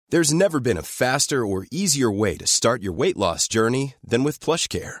There's never been a faster or easier way to start your weight loss journey than with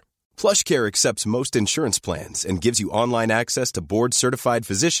PlushCare. PlushCare accepts most insurance plans and gives you online access to board-certified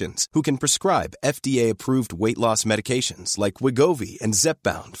physicians who can prescribe FDA-approved weight loss medications like Wegovy and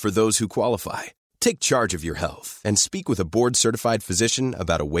Zepbound for those who qualify. Take charge of your health and speak with a board-certified physician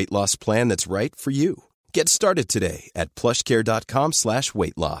about a weight loss plan that's right for you. Get started today at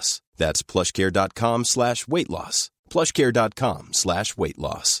plushcare.com/weightloss. That's plushcare.com/weightloss.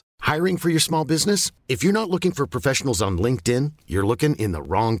 plushcare.com/weightloss. Hiring for your small business? If you're not looking for professionals on LinkedIn, you're looking in the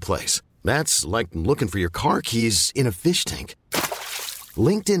wrong place. That's like looking for your car keys in a fish tank.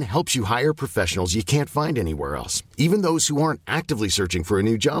 LinkedIn helps you hire professionals you can't find anywhere else, even those who aren't actively searching for a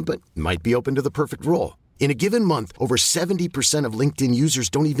new job but might be open to the perfect role. In a given month, over 70% of LinkedIn users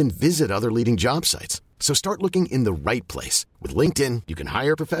don't even visit other leading job sites. So start looking in the right place. With LinkedIn, you can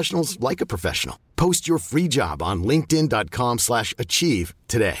hire professionals like a professional. Post your free job on linkedin.com/achieve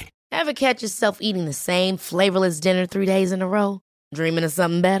today. Ever catch yourself eating the same flavorless dinner 3 days in a row? Dreaming of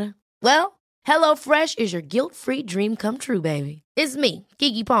something better? Well, HelloFresh is your guilt-free dream come true, baby. It's me,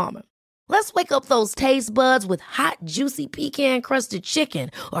 Keke Palmer. Let's wake up those taste buds with hot, juicy pecan-crusted chicken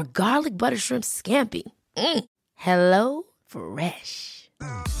or garlic butter shrimp scampi. Hello Fresh.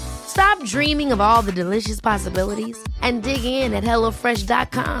 Stop dreaming of all the delicious possibilities and dig in at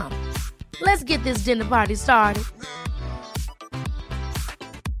HelloFresh.com. Let's get this dinner party started.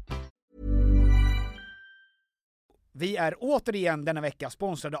 Vi är återigen denna vecka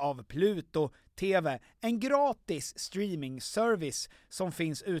sponsrade av Pluto TV, en gratis streaming-service som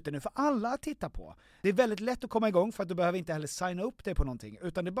finns ute nu för alla att titta på. Det är väldigt lätt att komma igång för att du behöver inte heller signa upp dig på någonting,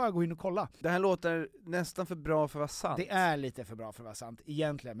 utan det är bara att gå in och kolla. Det här låter nästan för bra för att vara sant. Det är lite för bra för att vara sant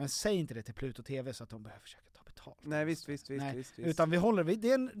egentligen, men säg inte det till Pluto TV så att de behöver försöka ta betalt. Nej, visst. Utan vi håller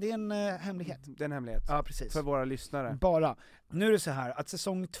det är en hemlighet. Det är en hemlighet. Ja, precis. För våra lyssnare. Bara. Nu är det så här att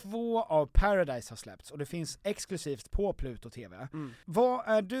säsong 2 av Paradise har släppts och det finns exklusivt på Pluto TV. Vad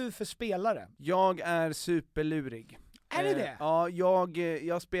är du för spelare? Jag är superlurig. Är det det? Ja,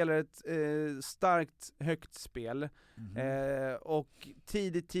 jag spelar ett starkt, högt spel. Och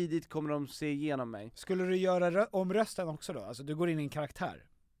tidigt kommer de se igenom mig. Skulle du göra om rösten också då? Alltså du går in i en karaktär?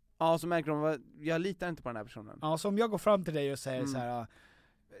 Ja, så märker de jag litar inte på den här personen. Ja, så om jag går fram till dig och säger så här: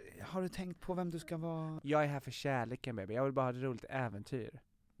 har du tänkt på vem du ska vara? Jag är här för kärleken, baby. Jag vill bara ha ett roligt äventyr.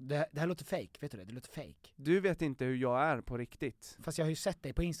 Det här låter fake, vet du det? Det låter fake. Du vet inte hur jag är på riktigt. Fast jag har ju sett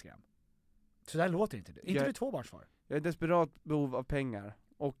dig på Instagram. Så där låter inte du. Inte du tvåbarnsfar? Jag är desperat behov av pengar.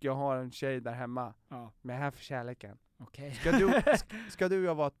 Och jag har en tjej där hemma. Ja. Men jag är här för kärleken. Okej. Ska du och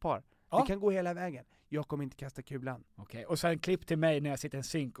jag vara ett par? Ja. Vi kan gå hela vägen. Jag kommer inte kasta kulan. Okej. Och sen klipp till mig när jag sitter i en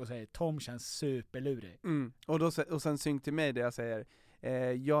synk och säger Tom känns superlurig. Och sen synk till mig där jag säger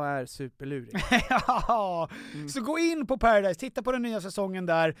jag är superlurig. Ja, så gå in på Paradise, titta på den nya säsongen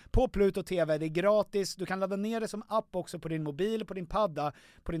där på Pluto TV, det är gratis, du kan ladda ner det som app också på din mobil, på din padda,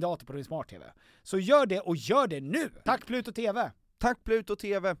 på din dator, på din smart-tv. Så gör det och gör det nu! Tack Pluto TV! Tack Pluto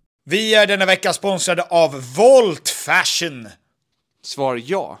TV! Vi är denna vecka sponsrade av Volt Fashion. Svar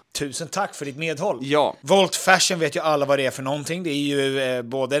ja. Tusen tack för ditt medhåll. Ja. Volt Fashion vet ju alla vad det är för någonting. Det är ju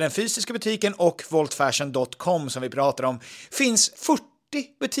både den fysiska butiken och voltfashion.com som vi pratar om. Finns 40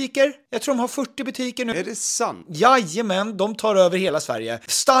 butiker. Jag tror de har 40 butiker nu. Är det sant? Jajamän, de tar över hela Sverige.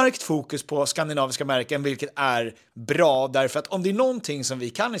 Starkt fokus på skandinaviska märken, vilket är bra. Därför att om det är någonting som vi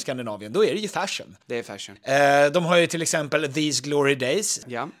kan i Skandinavien, då är det ju fashion. Det är fashion. De har ju till exempel These Glory Days,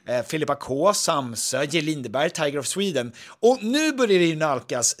 Ja. Filippa K, Samsö, J. Lindeberg, Tiger of Sweden. Och nu börjar det ju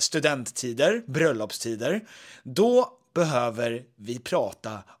nalkas studenttider, bröllopstider. Då behöver vi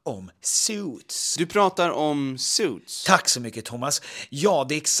prata om suits. Du pratar om suits. Tack så mycket Thomas. Ja,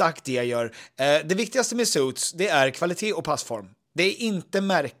 det är exakt det jag gör. Det viktigaste med suits, det är kvalitet och passform. Det är inte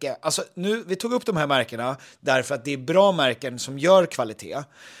märke. Alltså nu, vi tog upp de här märkena därför att det är bra märken som gör kvalitet.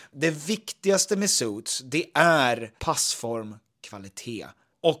 Det viktigaste med suits, det är passform, kvalitet.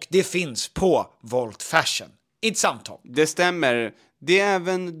 Och det finns på Volt Fashion. Inte samtal. Det stämmer. Det är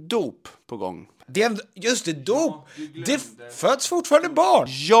även dop på gång. Just det, dop. Det föds fortfarande barn.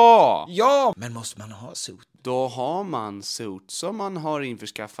 Ja! Ja, men måste man ha suit? Då har man suit som man har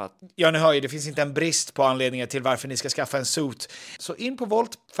införskaffat. Ja, ni hör ju, det finns inte en brist på anledningar till varför ni ska skaffa en suit. Så in på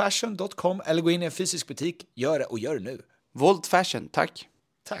voltfashion.com eller gå in i en fysisk butik. Gör det och gör det nu. Volt Fashion, tack.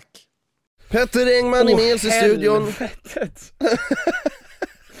 Tack. Petter Engman i Mils i studion.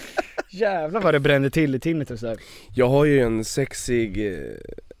 Jävlar vad det brände till i tinnitus där. Jag har ju en sexig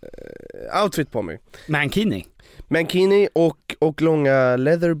outfit på mig. Mankini och långa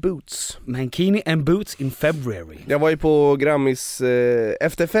leather boots. Mankini and boots in February. Jag var ju på Grammis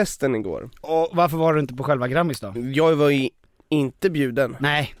efterfesten igår. Och varför var du inte på själva Grammis då? Jag var i inte bjuden.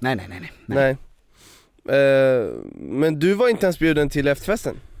 Nej. Men du var inte ens bjuden till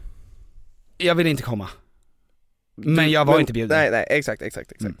efterfesten. Jag ville inte komma. Men jag var inte bjuden. Nej, exakt.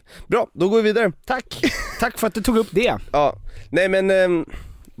 Bra, då går vi vidare. Tack för att du tog upp det. Ja, nej men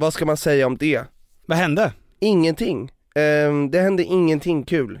vad ska man säga om det? Vad hände? Ingenting. Det hände ingenting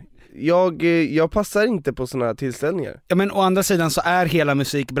kul. Jag passar inte på såna här tillställningar. Ja, men å andra sidan så är hela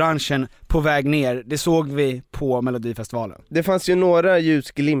musikbranschen på väg ner. Det såg vi på Melodifestivalen. Det fanns ju några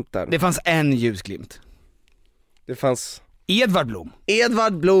ljusglimtar. Det fanns en ljusglimt. Det fanns Edvard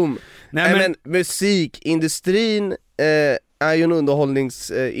Blom. Nej men musikindustrin är ju en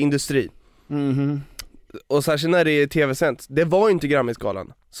underhållningsindustri. Och särskilt när det är tv-sänt. Det var ju inte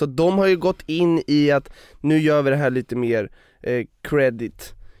Grammisgalan. Så de har ju gått in i att nu gör vi det här lite mer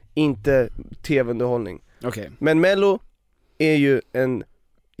credit, inte tv-underhållning. Okay. Men Mello är ju en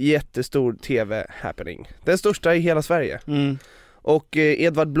jättestor tv-happening. Den största i hela Sverige. Och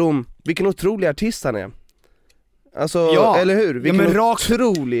Edvard Blom, vilken otrolig artist han är. Alltså, eller hur? Vilken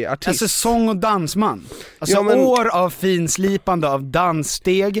otrolig artist. Alltså sång- och dansman. Alltså år av finslipande av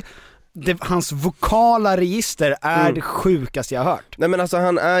danssteg. Hans vokala register är det sjukaste jag har hört. Nej men alltså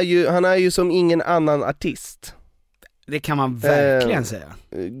han är ju som ingen annan artist. Det kan man verkligen säga.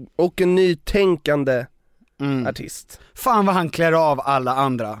 Och en nytänkande artist. Fan vad han klär av alla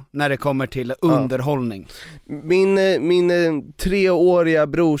andra när det kommer till underhållning. Min 3-åriga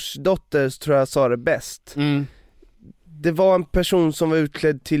brorsdotter tror jag sa det bäst. Det var en person som var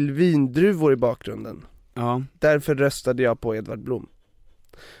utklädd till vindruvor i bakgrunden. Ja. Därför röstade jag på Edvard Blom.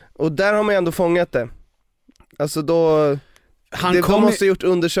 Och där har man ändå fångat det. Alltså då de måste ha gjort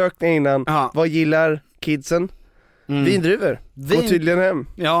undersökningar innan. Vad gillar kidsen? Vindruvor. Gå tydligen hem.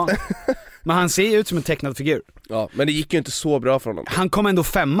 Ja. Men han ser ju ut som en tecknad figur. Ja, men det gick ju inte så bra för honom. Han kom ändå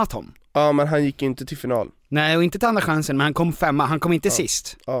 5, Tom. Ja, men han gick ju inte till final. Nej, och inte till andra chansen, men han kom 5. Han kom inte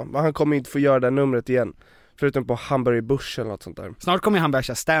sist. Ja, men han kommer inte få göra det numret igen. Förutom på Hamburger Bush eller något sånt där. Snart kommer han börja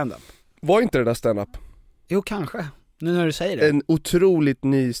köra stand-up. Var inte det där stand-up? Jo, kanske. Nu när du säger det. En otroligt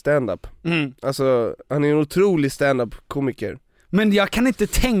ny stand-up. Alltså, han är en otrolig stand-up-komiker. Men jag kan inte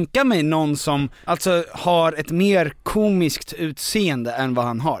tänka mig någon som alltså har ett mer komiskt utseende än vad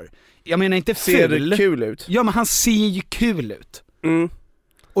han har. Jag menar inte ful. Ser det kul ut? Ja, men han ser ju kul ut.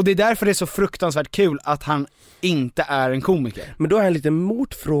 Och det är därför det är så fruktansvärt kul att han inte är en komiker. Men då är en liten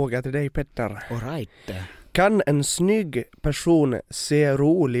motfråga till dig, Petter. All right. Kan en snygg person se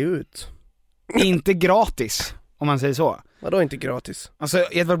rolig ut? Inte gratis, om man säger så. Vadå inte gratis? Alltså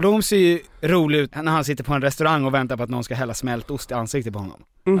Edvard Blom ser ju rolig ut när han sitter på en restaurang och väntar på att någon ska hälla smältost i ansiktet på honom.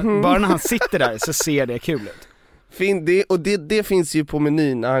 Bara när han sitter där så ser det kul ut. Det finns ju på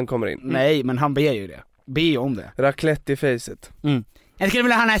menyn när han kommer in. Nej, men han ber ju det. Be om det. Raclette i facet. Jag skulle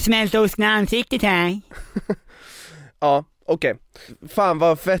vilja ha den här smältosten i ansiktet här. Ja, okej. Fan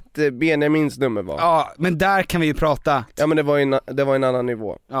vad fett Benjamins nummer var. Ja, men där kan vi ju prata. Ja, men det var en annan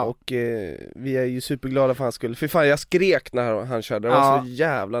nivå. Ja. Och vi är ju superglada för hans skull. För fan, jag skrek när han körde. Det var så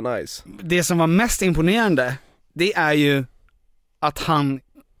jävla nice. Det som var mest imponerande, det är ju att han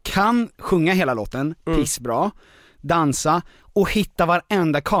kan sjunga hela låten, pissbra, dansa och hitta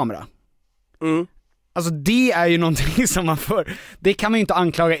varenda kamera. Alltså det är ju någonting som man det kan man ju inte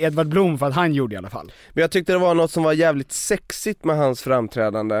anklaga Edvard Blom för att han gjorde i alla fall. Men jag tyckte det var något som var jävligt sexigt med hans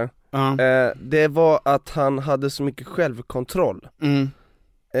framträdande. Det var att han hade så mycket självkontroll.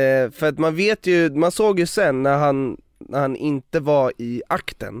 För att man såg ju sen när han inte var i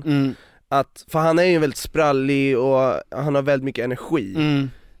akten att, för han är ju väldigt sprallig och han har väldigt mycket energi.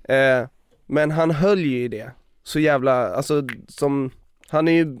 Men han höll ju i det så jävla, alltså som, han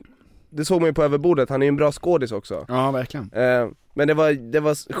är ju, det såg man ju på överbordet, han är ju en bra skådis också. Ja, verkligen. Men det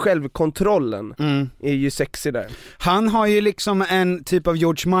var självkontrollen är ju sexig där. Han har ju liksom en typ av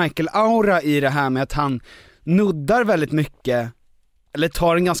George Michael-aura i det här med att han nuddar väldigt mycket, eller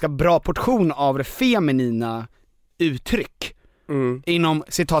tar en ganska bra portion av det feminina uttryck. Inom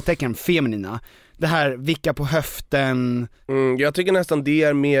citattecken feminina. Det här vicka på höften. Jag tycker nästan det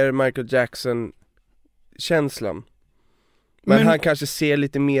är mer Michael Jackson-känslan. Men han kanske ser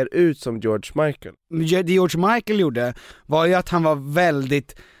lite mer ut som George Michael. Det George Michael gjorde var ju att han var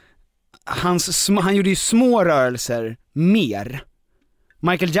väldigt, han gjorde ju små rörelser mer.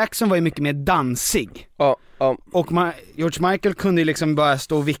 Michael Jackson var ju mycket mer dansig. Ja. Och George Michael kunde ju liksom bara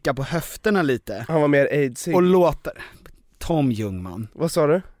stå och vicka på höfterna lite. Han var mer aidsig. Och låta Tom Ljungman. Vad sa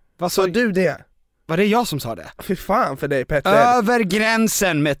du? Vad sa du det? Var det jag som sa det? Fy fan för dig, Petter. Över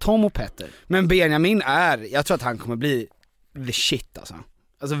gränsen med Tom och Petter. Men Benjamin jag tror att han kommer bli the shit alltså.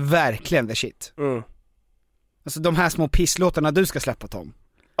 Alltså verkligen the shit. Alltså de här små pisslåtarna du ska släppa, Tom.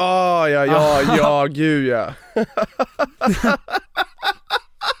 Ja, gud ja.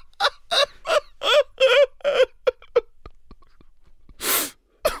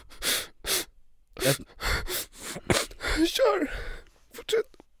 Kör, fortsätt.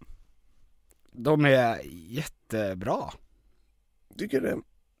 De är jättebra. Tycker det?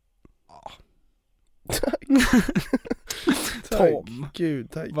 Ja. Tack. Tom.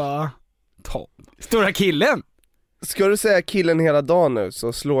 Gud, tack. Va? Tom. Stora killen. Ska du säga killen hela dagen nu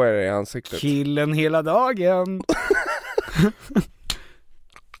så slår jag dig i ansiktet. Killen hela dagen.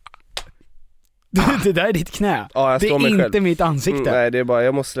 Det där är ditt knä. Ja, det är inte själv. Mitt ansikte. Nej, det är bara,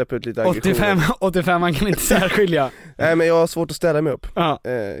 jag måste släppa ut lite aggression. 85 man kan inte särskilja. Nej, men jag har svårt att ställa mig upp. Ja.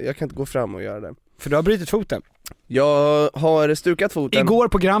 Jag kan inte gå fram och göra det. För du har brutit foten. Jag har stukat foten. Igår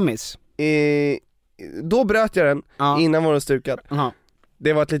på Grammis. Då bröt jag den, innan var den stukad.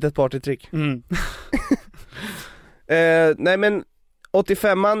 Det var ett litet partytrick. Nej men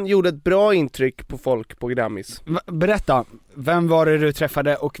 85an gjorde ett bra intryck på folk på Grammis. Berätta, vem var det du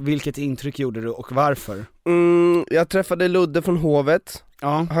träffade och vilket intryck gjorde du och varför? Jag träffade Ludde från Hovet.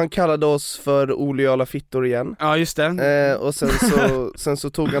 Ja. Han kallade oss för olojala fittor igen. Ja, just det. Och sen så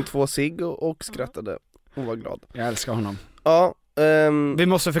tog han 2 cigg och skrattade och var glad. Jag älskar honom. Ja. Vi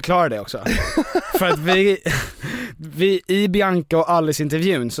måste förklara det också. För att vi i Bianca och Alice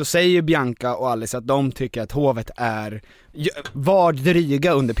intervjun så säger Bianca och Alice att de tycker att Hovet var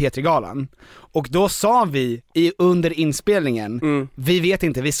dryga under P3-galan. Och då sa vi under inspelningen, vi vet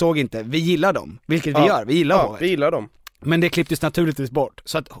inte, vi såg inte, vi gillar dem. Vilket vi gör, vi gillar Hovet. Vi gillar dem. Men det klipptes naturligtvis bort.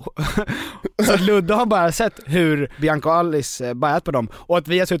 Så att Ludde har bara sett hur Bianca och Alice bajat på dem. Och att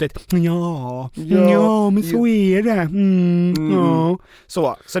vi har suttit, ja men så är det.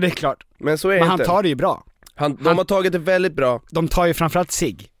 Ja. Så det är klart. Men så är det men inte. Han tar det ju bra. De har tagit det väldigt bra. De tar ju framförallt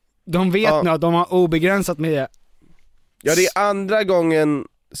sig. De vet nu att de har obegränsat med det. Ja, det är andra gången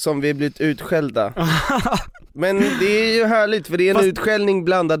som vi blivit utskällda. Men det är ju härligt, för det är en utskällning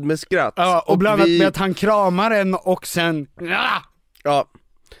blandad med skratt. Ja, och blandat med att han kramar en och sen... Ja,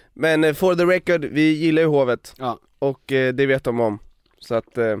 men for the record, vi gillar ju Hovet. Ja. Och det vet de om. Så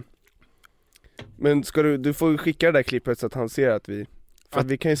att... Men du får skicka det där klippet så att han ser att vi... För att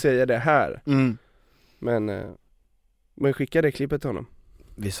vi kan ju säga det här. Men skicka det klippet till honom.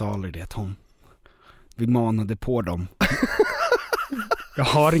 Vi sa aldrig det, Tom. Vi manade på dem. Jag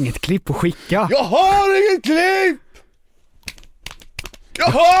har inget klipp att skicka. Jag har inget klipp! Jag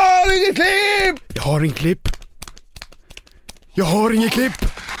har inget klipp! Jag har inget klipp. Jag har inget klipp.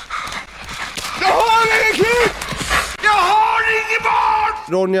 Jag har inget klipp! Jag har inget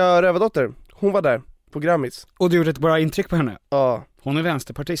barn! Ronja Rövardotter, hon var där på Grammis. Och du gjorde ett bra intryck på henne. Ja. Hon är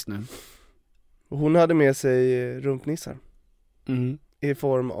vänsterpartist nu. Hon hade med sig rumpnissar. I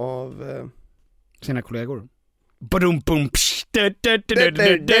form av... sina kollegor. Badum bum.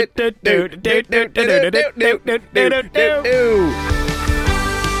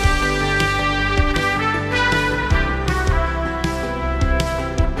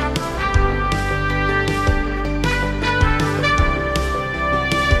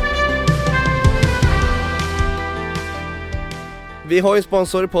 Vi har ju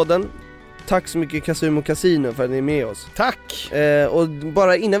sponsor i podden. Tack så mycket Casumo Casino för att ni är med oss. Tack! Och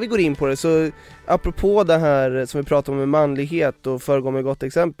bara innan vi går in på det, så apropå det här som vi pratar om med manlighet och föregå med gott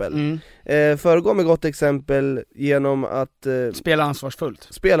exempel. Föregå med gott exempel genom att spela ansvarsfullt.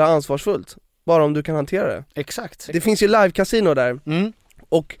 Spela ansvarsfullt, bara om du kan hantera det. Exakt. Det finns ju live-casino där.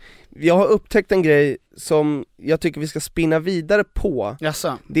 Och jag har upptäckt en grej som jag tycker vi ska spinna vidare på.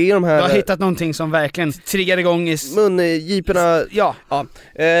 Jaså. Det är de här... Du har hittat någonting som verkligen triggar igång i... mungiporna. Ja.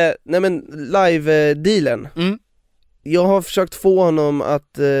 Nej men live-dealen. Jag har försökt få honom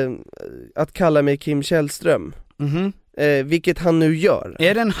att kalla mig Kim Källström. Vilket han nu gör.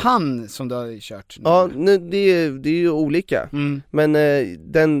 Är det en han som du har kört? Ja, det är ju olika. Men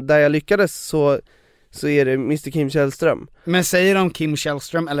den där jag lyckades så är det Mr. Kim Källström. Men säger de Kim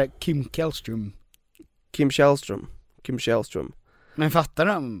Källström eller Kim Källström? Kim Källström. Men fattar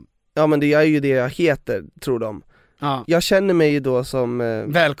de? Ja, men det är ju det jag heter, tror de. Ja. Jag känner mig ju då som...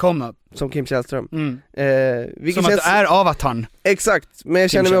 välkomna. Som Kim Källström. Som att du är avatarn. Exakt, men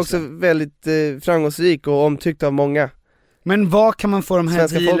jag känner mig också väldigt framgångsrik och omtyckt av många. Men vad kan man få de här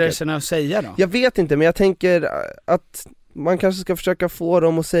dealerserna att säga då? Jag vet inte, men jag tänker att man kanske ska försöka få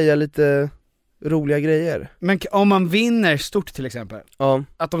dem att säga lite roliga grejer. Men om man vinner stort till exempel,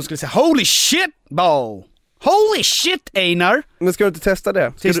 att de skulle säga holy shit Bo, holy shit Einar. Men ska du inte testa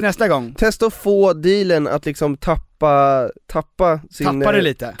det? Tills nästa gång. Testa att få dealen att liksom tappa det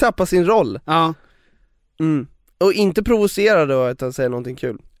lite. Tappa sin roll. Ja. Och inte provocera då utan säga någonting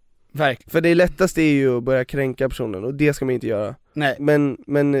kul. Verkligen. För det lättaste är ju att börja kränka personen, och det ska man inte göra. Nej.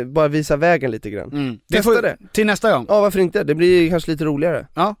 Men bara visa vägen lite grann. Testa det. Till nästa gång. Ja, varför inte? Det blir kanske lite roligare.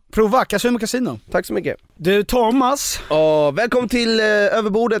 Ja, prova Casumo Casino. Tack så mycket. Du Thomas. Välkommen till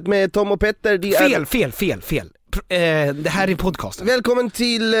Överbordet med Tom och Petter. Fel. Det här är podcasten. Välkommen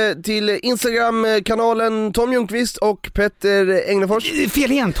till Instagram-kanalen Tom Ljungqvist och Petter Englefors.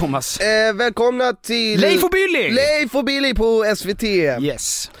 Fel igen Thomas. Välkomna till Leif och Billy på SVT.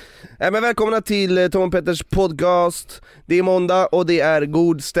 Yes. Men välkomna till Tom och Petters podcast. Det är måndag och det är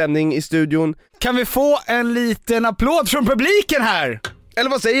god stämning i studion. Kan vi få en liten applåd från publiken här? Eller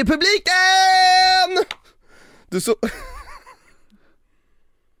vad säger publiken?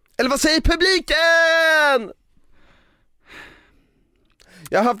 Eller vad säger publiken?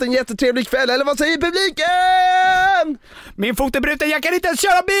 Jag har haft en jättetrevlig kväll, eller vad säger publiken? Min fot är bruten, jag kan inte ens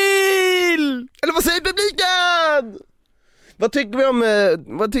köra bil! Eller vad säger publiken? Vad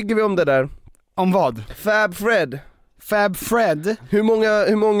tycker vi om det där? Om vad? Fab Fred.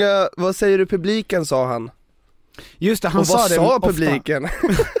 Hur många, vad säger du publiken, sa han? Just det, han sa det. Och vad sa ofta. publiken?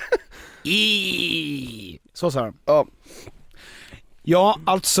 Så sa han. Ja. Ja,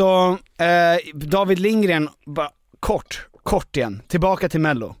 alltså David Lindgren, kort igen, tillbaka till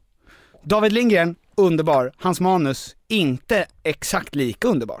Mello. David Lindgren, underbar. Hans manus, inte exakt lika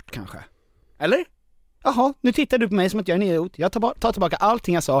underbart kanske. Eller? Jaha, nu tittar du på mig som att jag är en idiot. Jag tar tillbaka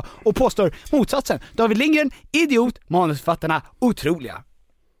allting jag sa och påstår motsatsen. David Lindgren, idiot. Manusförfattarna, otroliga.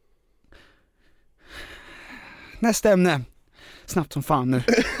 Nästa ämne. Snabbt som fan nu.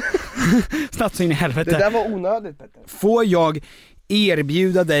 Snabbt så in i helvete. Det där var onödigt, Petter. Får jag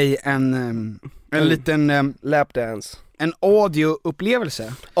erbjuda dig en liten lapdance, en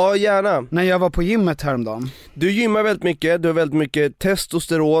audioupplevelse? Ja, gärna. När jag var på gymmet häromdagen. Du gymmar väldigt mycket, du har väldigt mycket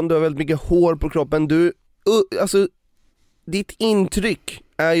testosteron, du har väldigt mycket hår på kroppen. Alltså, ditt intryck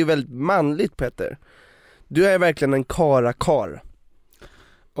är ju väldigt manligt, Petter. Du är verkligen en karakar.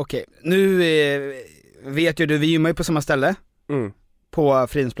 Okej, nu vet ju du, vi gymmar ju på samma ställe. På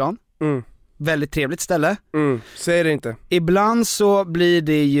Fridhemsplan. Väldigt trevligt ställe. Säg det inte. Ibland så blir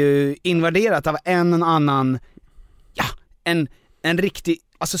det ju invaderat av en annan, en riktig,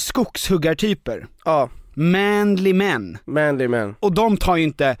 alltså skogshuggartyper. Ja. Manly men. Och de tar ju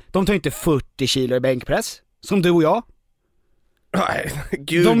inte 40 kilo i bänkpress, som du och jag. Nej,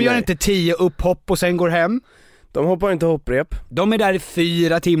 gud, de gör inte 10 upphopp och sen går hem. De hoppar inte hopprep. De är där i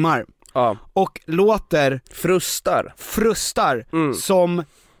 4 timmar. Ja. Och låter frustar som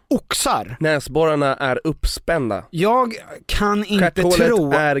oxar. Näsborrarna är uppspända. Jag kan inte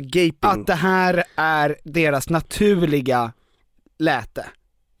tro är gaping. Att det här är deras naturliga läte.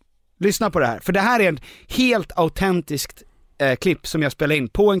 Lyssna på det här, för det här är ett helt autentiskt klipp som jag spelade in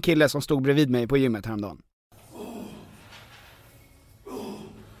på en kille som stod bredvid mig på gymmet häromdagen.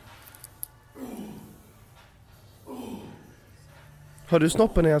 Har du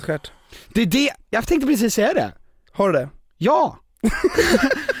snoppen i hans stjärt? Det är det, jag tänkte precis säga det. Har du det? Ja.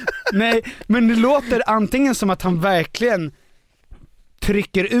 Nej, men det låter antingen som att han verkligen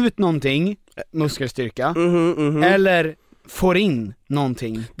trycker ut någonting, muskelstyrka, eller får in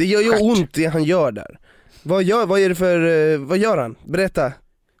någonting. Det gör ju ont det han gör där. Vad gör han? Berätta.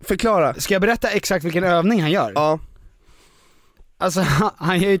 Förklara. Ska jag berätta exakt vilken övning han gör? Ja. Alltså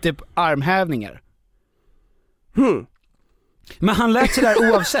han gör ju typ armhävningar. Men han lät sig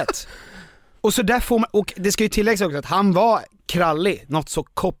där oavsett. Och så där får man, och det ska ju tilläggas också att han var krallig, något så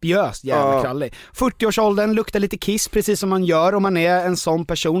kopiöst jävla krallig. 40-årsåldern, luktar lite kiss precis som man gör om man är en sån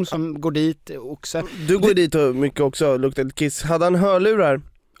person som går dit också. Du går dit och mycket också, luktar lite kiss. Hade han hörlurar?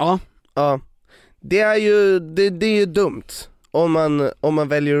 Ja. Ja. Det är ju dumt om man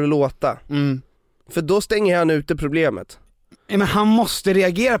väljer att låta. För då stänger han ute problemet. Men han måste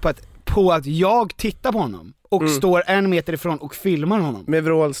reagera på att jag tittar på honom och står 1 meter ifrån och filmar honom. Med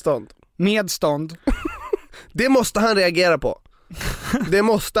vrålstånd. Med stånd. Det måste han reagera på.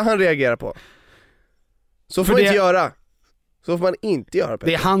 Så får man inte göra. Så får man inte göra, Petter.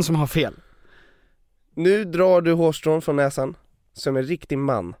 Det är han som har fel. Nu drar du hårstrån från näsan som en riktig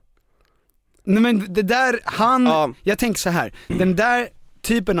man. Nej men det där, jag tänker så här. Den där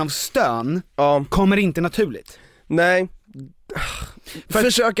typen av stön kommer inte naturligt. Nej.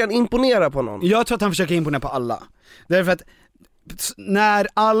 Försöker han imponera på någon? Jag tror att han försöker imponera på alla. Därför att när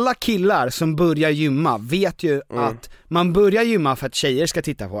alla killar som börjar gymma vet ju att man börjar gymma för att tjejer ska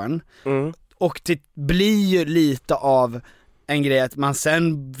titta på en. Och det blir ju lite av en grej att man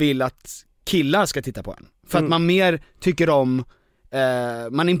sen vill att killar ska titta på en. För att man mer tycker om,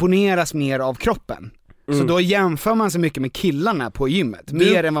 man imponeras mer av kroppen. Så då jämför man sig mycket med killarna på gymmet.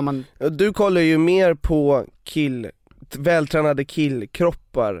 Mer än vad man... Du kollar ju mer på vältränade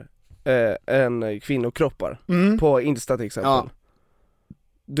killkroppar än kvinnokroppar på Insta till exempel. Ja.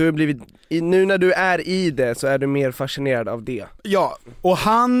 Du har blivit, nu när du är i det så är du mer fascinerad av det. Ja, och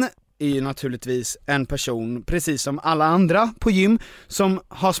han är ju naturligtvis en person, precis som alla andra på gym, som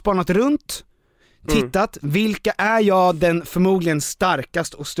har spanat runt, tittat, vilka är jag den förmodligen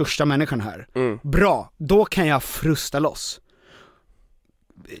starkast och största människan här? Bra, då kan jag frusta loss.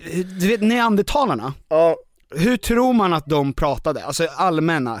 Du vet, neandertalarna, hur tror man att de pratade? Alltså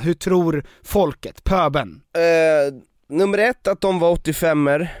allmänna, hur tror folket, pöben? Nummer 1, att de var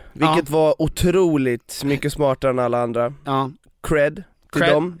 85er, vilket var otroligt mycket smartare än alla andra. Ja. Cred till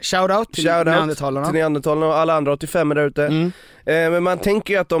dem. Shoutout till neandertalarna och alla andra 85er där ute. Men man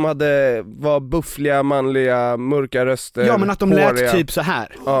tänker ju att de var buffliga, manliga, mörka röster. Ja, men att de håriga. lät typ så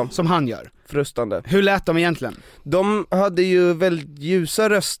här, som han gör. Frustande. Hur lät de egentligen? De hade ju väldigt ljusa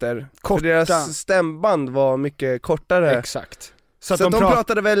röster. Korta. För deras stämband var mycket kortare. Exakt. Så de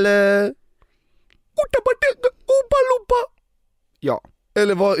pratade väl ja.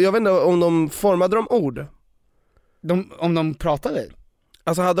 Eller jag vet inte om de formade de ord. Om de pratade?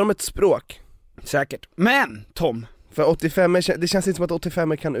 Alltså hade de ett språk? Säkert. Men, Tom, för 85er, det känns inte som att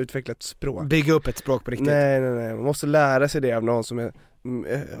 85er kan utveckla ett språk. Bygga upp ett språk på riktigt. Nej, man måste lära sig det av någon som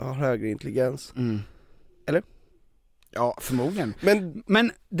har högre intelligens. Eller? Ja, förmodligen.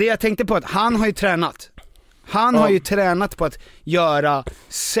 Men det jag tänkte på är att han har ju tränat. Han har ju tränat på att göra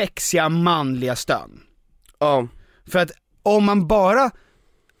sexiga manliga stön. Ja. För att om man bara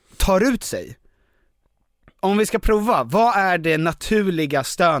tar ut sig, om vi ska prova, vad är det naturliga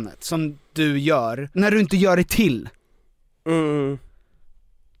stönet som du gör när du inte gör det till?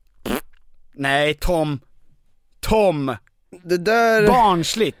 Nej, Tom, det där,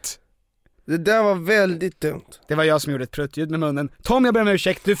 barnsligt. Det där var väldigt dumt. Det var jag som gjorde ett pruttljud med munnen. Tom, jag ber om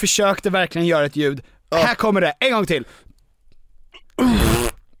ursäkt, du försökte verkligen göra ett ljud. Här kommer det, en gång till.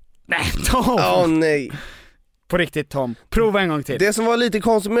 Nej, Tom. Nej. På riktigt, Tom, prova en gång till. Det som var lite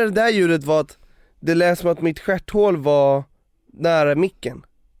konstigt med det där ljudet var att det lät som att mitt stjärthål var nära micken.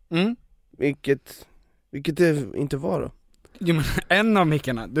 Vilket det inte var då. Jo, men en av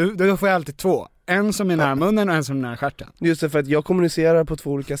mickarna, du får alltid 2. En som är nära munnen och en som är nära stjärten. Just det, för att jag kommunicerar på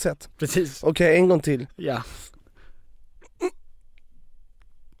 2 olika sätt. Precis. Okej, en gång till. Ja.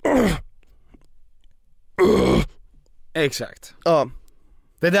 Exakt. Ja.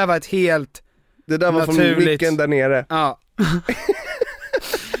 Det där var ett helt Det där var naturligt. Från micken där nere. Ja.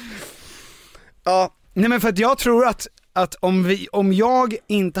 Ja. Nej, men för att jag tror att om jag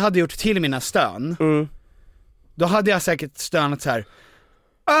inte hade gjort till mina stön, då hade jag säkert stönat så här.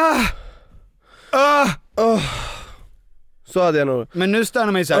 Så hade jag nog. Men nu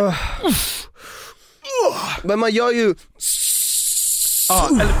stönar man ju så här. Men man gör ju. Ja,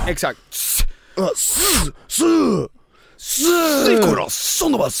 eller, exakt.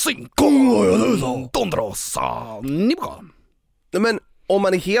 Men om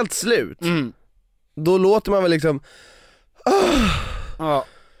man är helt slut, då låter man väl liksom. Ja.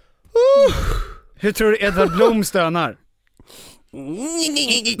 Hur tror du Edvard Blom stönar?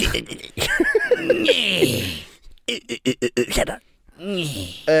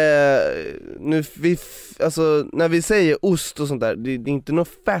 Alltså när vi säger ost och sånt där, det är inte någon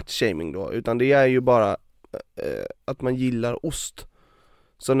fat shaming då, utan det är ju bara att man gillar ost.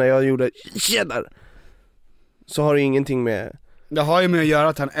 Så när jag gjorde cheddar, så har det ingenting med. Det har ju med att göra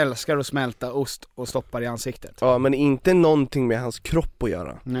att han älskar att smälta ost och stoppar i ansiktet. Ja, men inte någonting med hans kropp att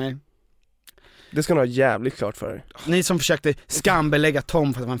göra. Nej. Det ska nog ha jävligt klart för er. Ni som försökte skambelägga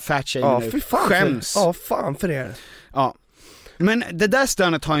Tom för att han var en fat shaming. Ja, för fan. Skäms. Ja, fan för er. Ja. Men det där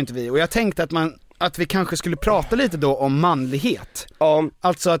stönet har inte vi, och jag tänkte att vi kanske skulle prata lite då om manlighet. Ja.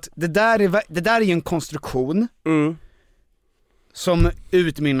 Alltså att det där är ju en konstruktion som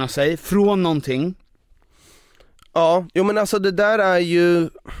utmynnar sig från någonting. Ja, jo men alltså det där är ju.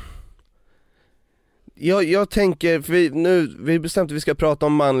 Jag tänker, för vi bestämde att vi ska prata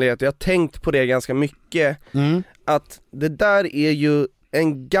om manlighet. Jag har tänkt på det ganska mycket. Att det där är ju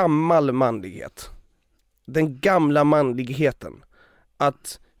en gammal manlighet. Den gamla manligheten.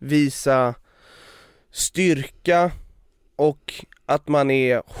 Att visa styrka och att man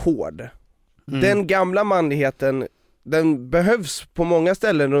är hård. Den gamla manligheten, den behövs på många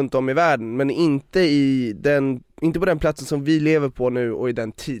ställen runt om i världen, men inte på den platsen som vi lever på nu och i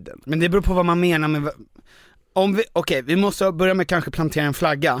den tiden. Men det beror på vad man menar med. Vi måste börja med kanske plantera en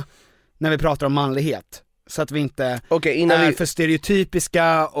flagga när vi pratar om manlighet, så att vi inte är för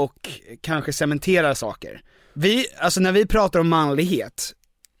stereotypiska och kanske cementerar saker. När vi pratar om manlighet,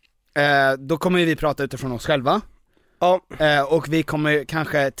 då kommer vi prata utifrån oss själva. Ja. Och vi kommer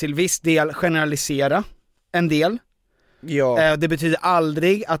kanske till viss del generalisera en del. Ja. Det betyder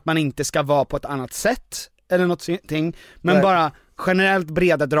aldrig att man inte ska vara på ett annat sätt eller någonting, men bara generellt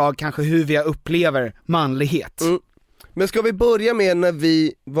breda drag kanske hur vi upplever manlighet. Men ska vi börja med när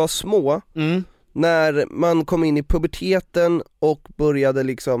vi var små, när man kom in i puberteten och började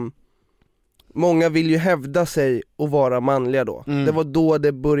liksom, många vill ju hävda sig och vara manliga då. Det var då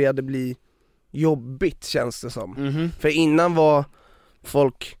det började bli jobbigt, känns det som. För innan var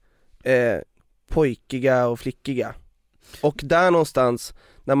folk pojkiga och flickiga. Och där någonstans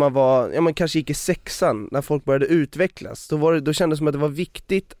när man var, man kanske gick i 6:an, när folk började utvecklas, då kändes det som att det var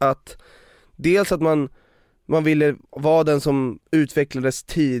viktigt att dels att man ville vara den som utvecklades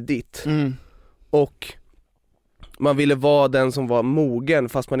tidigt, och man ville vara den som var mogen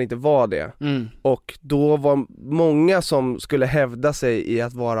fast man inte var det. Och då var många som skulle hävda sig i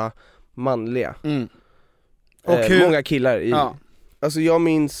att vara manliga. Och många killar alltså jag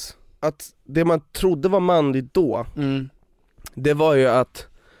minns att det man trodde var manligt då, det var ju att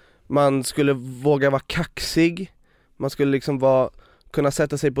man skulle våga vara kaxig, man skulle liksom kunna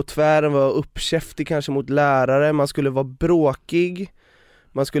sätta sig på tvären, vara uppkäftig kanske mot lärare, man skulle vara bråkig,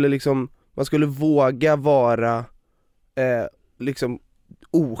 man skulle våga vara liksom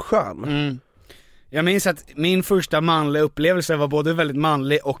oskön. Jag minns att min första manliga upplevelse var både väldigt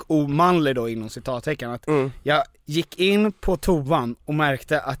manlig och omanlig då, inom citattecken. Att jag gick in på toan och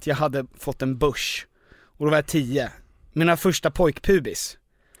märkte att jag hade fått en busch. Och då var jag 10. Mina första pojkpubis.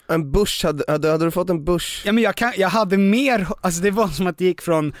 En busch, hade du fått en busch? Ja, men jag hade mer, alltså det var som att det gick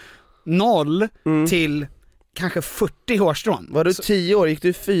från 0 till kanske 40 hårstrån. Var du 10 år? Gick du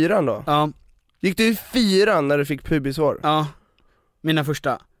i 4:an då? Ja. Gick du i 4:an när du fick pubishår? Ja, mina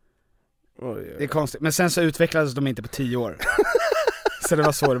första. Det är konstigt, men sen så utvecklades de inte på 10 år. Så det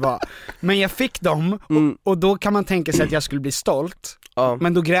var så det var. Men jag fick dem, och då kan man tänka sig att jag skulle bli stolt.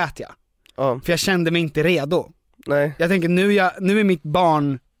 Men då grät jag. För jag kände mig inte redo. Nej. Jag tänker, nu är mitt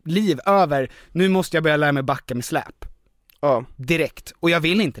barnliv över. Nu måste jag börja lära mig backa med släp. Direkt, och jag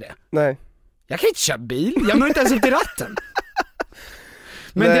vill inte det. Nej. Jag kan inte köra bil, jag mår inte ens upp i ratten.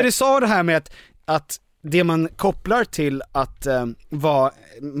 Men det du sa, det här med att det man kopplar till att vara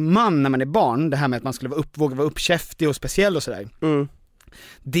man när man är barn, det här med att man skulle våga vara uppkäftig och speciell och sådär,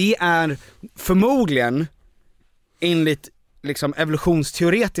 det är förmodligen, enligt liksom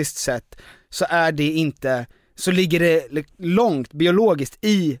evolutionsteoretiskt sett, så är det inte, så ligger det långt biologiskt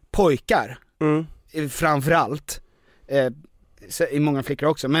i pojkar framförallt, i många flickor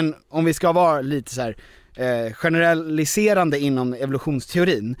också, men om vi ska vara lite så här generaliserande inom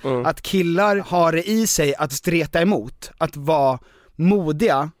evolutionsteorin, att killar har det i sig att streta emot, att vara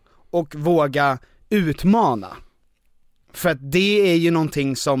modiga och våga utmana. För att det är ju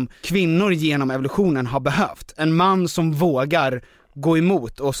någonting som kvinnor genom evolutionen har behövt. En man som vågar gå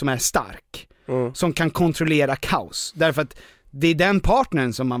emot och som är stark, som kan kontrollera kaos, därför att det är den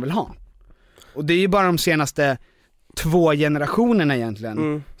partnern som man vill ha. Och det är ju bara de senaste 2 generationerna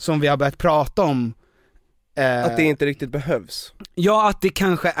egentligen som vi har börjat prata om att det inte riktigt behövs. Ja, att det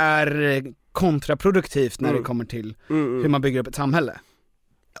kanske är kontraproduktivt när det kommer till hur man bygger upp ett samhälle.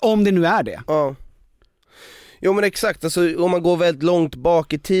 Om det nu är det. Ja. Jo, men exakt, alltså, om man går väldigt långt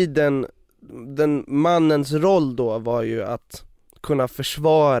bak i tiden, den mannens roll då var ju att kunna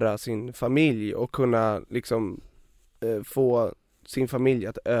försvara sin familj och kunna liksom få sin familj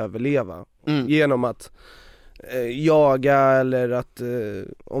att överleva genom att jaga, eller att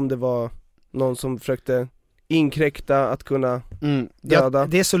om det var någon som försökte inkräkta, att kunna döda. Ja,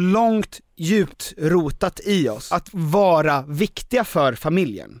 det är så långt djupt rotat i oss att vara viktiga för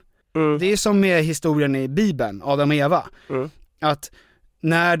familjen. Det är som med historien i Bibeln, Adam och Eva, att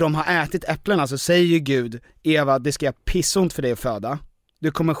när de har ätit äpplena så säger ju Gud, Eva, det ska jag pissont för dig att föda.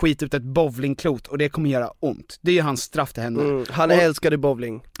 Du kommer skita ut ett bowlingklot och det kommer göra ont. Det är ju hans straff till henne. Han älskade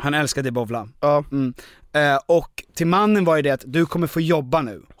bowling. Han älskade bowla. Ja. Och till mannen var ju det att du kommer få jobba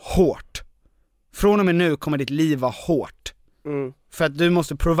nu, hårt. Från och med nu kommer ditt liv vara hårt. För att du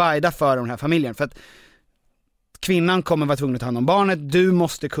måste provida för den här familjen. För att kvinnan kommer vara tvungen att ta hand om barnet. Du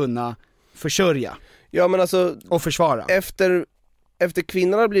måste kunna försörja. Ja, men alltså, och försvara. Efter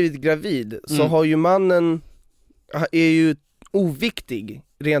kvinnan har blivit gravid så har ju mannen, är ju oviktig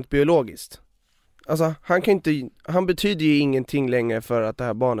rent biologiskt. Alltså han betyder ju ingenting längre för att det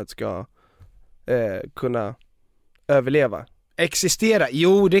här barnet ska kunna överleva. Existera,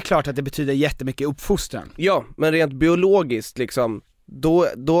 jo det är klart att det betyder jättemycket uppfostran. Ja, men rent biologiskt liksom,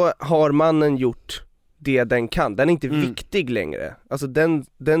 då har mannen gjort det den kan. Den är inte viktig längre. Alltså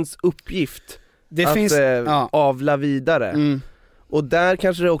dens uppgift det att finns, avla vidare. Och där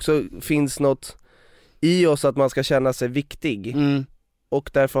kanske det också finns något i oss att man ska känna sig viktig. Och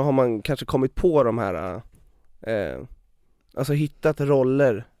därför har man kanske kommit på de här alltså hittat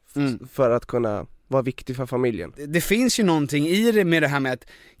roller för att kunna vara viktig för familjen. Det finns ju någonting i det med det här med att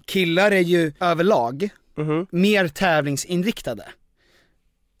killar är ju överlag mer tävlingsinriktade.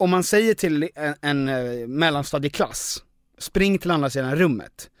 Om man säger till en mellanstadieklass, spring till andra sidan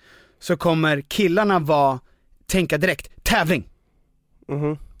rummet, så kommer killarna tänka direkt, tävling.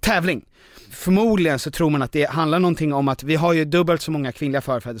 Tävling. Förmodligen så tror man att det handlar någonting om att vi har ju dubbelt så många kvinnliga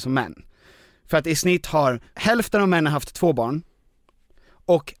förfäder som män. För att i snitt har hälften av männen haft 2 barn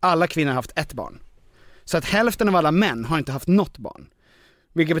och alla kvinnor har haft 1 barn. Så att hälften av alla män har inte haft något barn.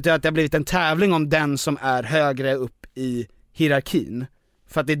 Vilket betyder att det har blivit en tävling om den som är högre upp i hierarkin.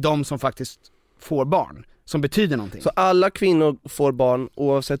 För att det är de som faktiskt får barn, som betyder någonting. Så alla kvinnor får barn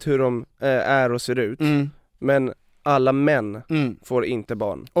oavsett hur de är och ser ut. Men alla män får inte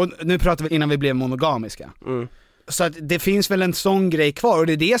barn. Och nu pratar vi innan vi blev monogamiska. Så att det finns väl en sån grej kvar. Och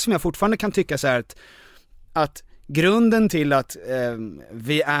det är det som jag fortfarande kan tycka så här att grunden till att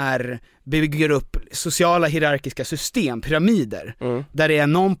vi bygger upp sociala hierarkiska system, pyramider, där det är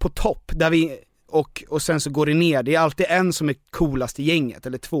någon på topp, där vi och sen så går det ner. Det är alltid en som är coolast i gänget,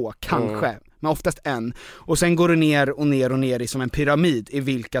 eller 2 kanske, men oftast en. Och sen går det ner och ner och ner i som en pyramid i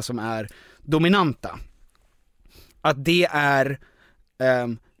vilka som är dominanta. Att det är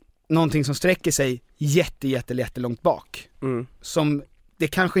någonting som sträcker sig jättelångt bak. Som det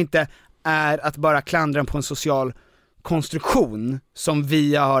kanske inte är att bara klandra på en social konstruktion som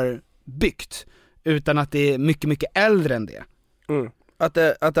vi har byggt, utan att det är mycket äldre än det.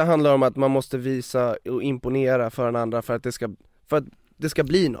 Att det handlar om att man måste visa och imponera för en andra för att det ska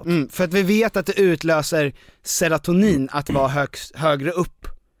bli något. För att vi vet att det utlöser serotonin att vara högre upp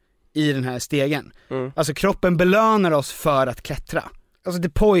i den här stegen. Alltså kroppen belönar oss för att klättra. Alltså det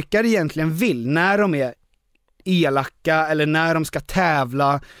pojkar egentligen vill när de är elaka eller när de ska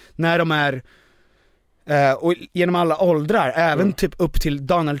tävla, när de är och genom alla åldrar, även typ upp till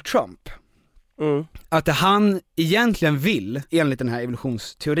Donald Trump. Att det han egentligen vill, enligt den här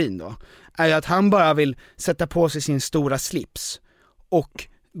evolutionsteorin då, är ju att han bara vill sätta på sig sin stora slips och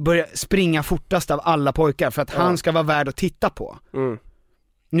börja springa fortast av alla pojkar för att han ska vara värd att titta på.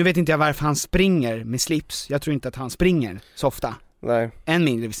 Nu vet inte jag varför han springer med slips. Jag tror inte att han springer så ofta. Nej. Än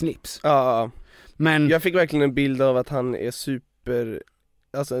mindre med slips. Ja. Men jag fick verkligen en bild av att han är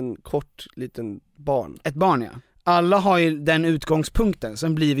alltså en kort liten barn. Ett barn, ja. Alla har ju den utgångspunkten,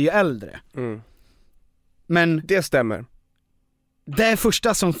 sen blir vi ju äldre. Men det stämmer. Det är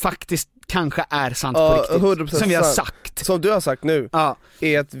första som faktiskt kanske är sant på riktigt. Som vi har sagt. Som du har sagt nu,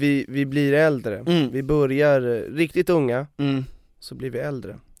 är att vi blir äldre. Vi börjar riktigt unga, så blir vi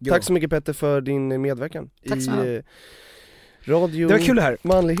äldre. Tack så mycket Petter för din medverkan. Tack så mycket. Radio det var kul det här.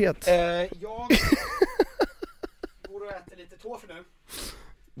 Manlighet. Jag går och äter lite tårta nu.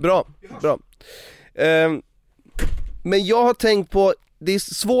 Bra. Men jag har tänkt på, det är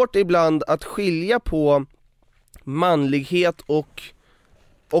svårt ibland att skilja på manlighet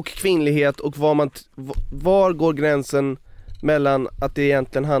och kvinnlighet och var går gränsen mellan att det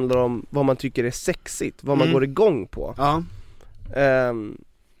egentligen handlar om vad man tycker är sexigt, vad man går igång på.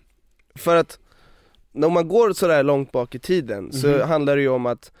 För att när man går så där långt bak i tiden så handlar det ju om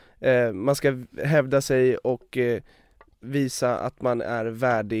att man ska hävda sig och visa att man är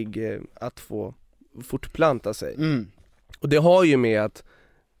värdig att få fortplanta sig. Och det har ju med att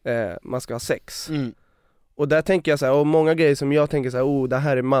man ska ha sex. Och där tänker jag så här, och många grejer som jag tänker så här, det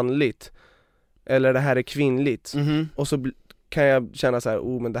här är manligt eller det här är kvinnligt. Och så kan jag känna så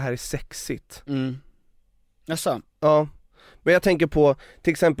här, men det här är sexigt. Jaså? Ja. Men jag tänker på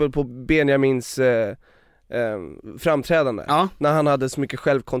till exempel på Benjamins framträdande, när han hade så mycket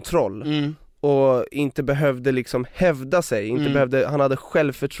självkontroll och inte behövde liksom hävda sig, han hade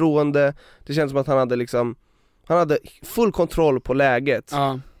självförtroende. Det känns som att han hade full kontroll på läget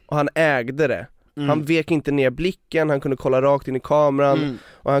och han ägde det. Han vek inte ner blicken, han kunde kolla rakt in i kameran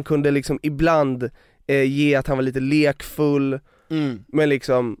och han kunde liksom ibland ge att han var lite lekfull, men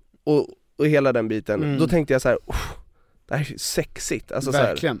liksom och hela den biten. Då tänkte jag så här, det här är sexigt, alltså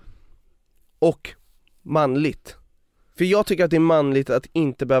verkligen. Så här. Och manligt. För jag tycker att det är manligt att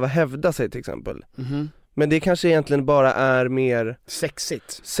inte behöva hävda sig till exempel. Men det kanske egentligen bara är mer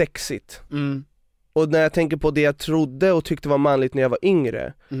sexigt. Och när jag tänker på det jag trodde och tyckte var manligt när jag var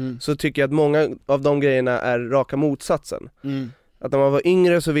yngre, så tycker jag att många av de grejerna är raka motsatsen. Att när man var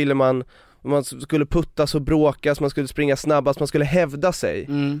yngre så ville man skulle puttas och bråkas, man skulle springa snabbast, man skulle hävda sig.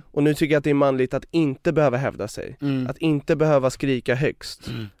 Och nu tycker jag att det är manligt att inte behöva hävda sig. Att inte behöva skrika högst.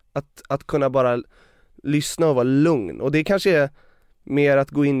 Att kunna bara lyssna och vara lugn. Och det kanske är mer att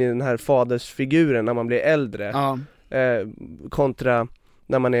gå in i den här fadersfiguren när man blir äldre, kontra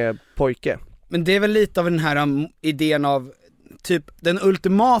när man är pojke. Men det är väl lite av den här idén av typ den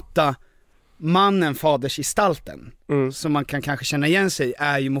ultimata mannen, fadersgestalten som man kan kanske känna igen sig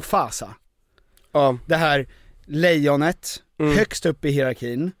är ju Mufasa. Ja. Det här lejonet högst upp i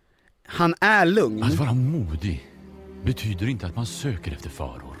hierarkin. Han är lugn. Att vara modig betyder inte att man söker efter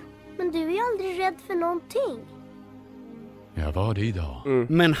faror. Men du är ju aldrig rädd för någonting. Jag var det idag.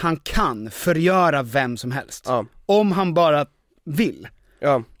 Men han kan förgöra vem som helst. Ja. Om han bara vill.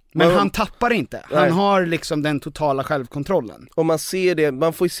 Ja. Men han tappar inte. Han Nej. har liksom den totala självkontrollen. Och man ser det,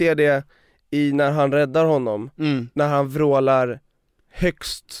 man får ju se det i när han räddar honom. När han vrålar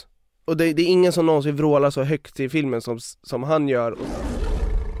högst. Och det är ingen som någonsin vrålar så högt i filmen som han gör.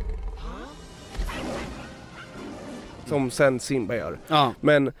 Som sen Simba gör. Ja.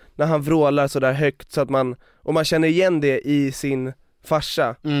 Men när han vrålar så där högt så att man känner igen det i sin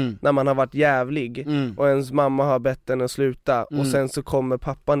farsa när man har varit jävlig och ens mamma har bett en att sluta och sen så kommer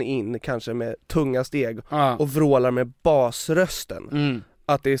pappan in kanske med tunga steg och vrålar med basrösten.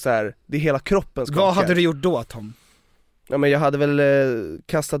 Att det är så här, det är hela kroppen skakar. Vad hade du gjort då, Tom? Ja, men jag hade väl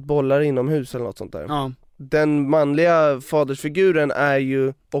kastat bollar inomhus eller något sånt där. Ja. Den manliga fadersfiguren är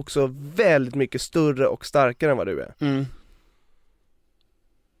ju också väldigt mycket större och starkare än vad du är.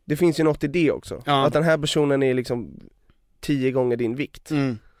 Det finns ju något i det också. Ja. Att den här personen är liksom 10 gånger din vikt.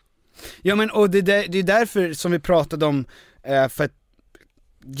 Ja, men och det är därför som vi pratade om för ett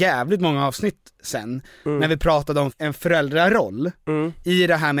jävligt många avsnitt sen, när vi pratade om en föräldraroll i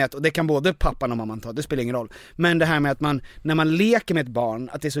det här med att, och det kan både pappan och mamman ta, det spelar ingen roll, men det här med att man, när man leker med ett barn,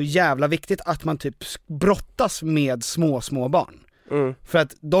 att det är så jävla viktigt att man typ brottas med små barn. För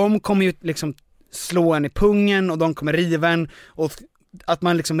att de kommer ju liksom slå en i pungen och de kommer riva en, och att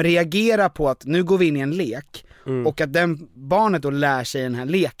man liksom reagerar på att nu går vi in i en lek och att den barnet då lär sig den här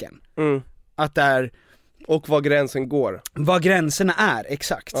leken. Att det är, och var gränsen går. Vad gränserna är,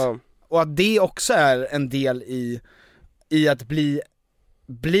 exakt. Ja. Och att det också är en del i att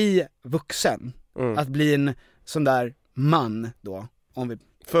bli vuxen. Att bli en sån där man då, om vi...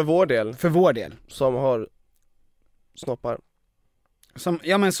 För vår del. Som har snoppar. Som,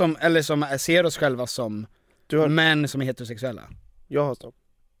 ja men som, eller som ser oss själva som män som är heterosexuella. Jag har snopp.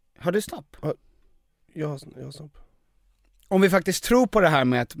 Har du snopp? Jag har snopp. Om vi faktiskt tror på det här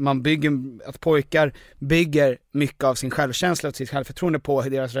med att att pojkar bygger mycket av sin självkänsla och sitt självförtroende på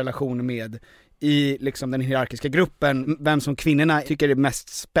deras relationer med i liksom den hierarkiska gruppen, vem som kvinnorna tycker är mest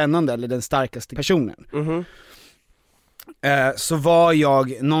spännande eller den starkaste personen. Så var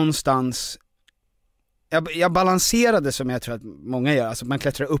jag någonstans, jag balanserade som jag tror att många gör, alltså man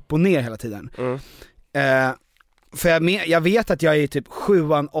klättrar upp och ner hela tiden. För jag vet att jag är typ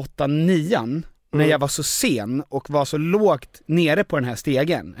 7:an, 8:an, 9:an när jag var så sen och var så lågt nere på den här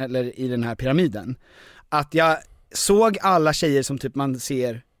stegen eller i den här pyramiden, att jag såg alla tjejer som typ man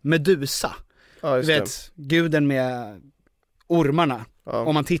ser Medusa. Ja, just du vet, guden med ormarna.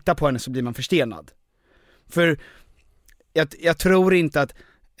 Om man tittar på henne så blir man förstelnad. För jag tror inte att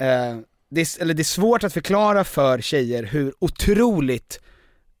det är svårt att förklara för tjejer hur otroligt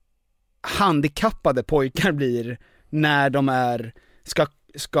handikappade pojkar blir när de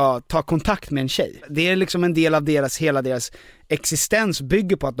ska ta kontakt med en tjej. Det är liksom en del av hela deras existens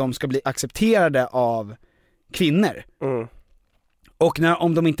bygger på att de ska bli accepterade av kvinnor. Och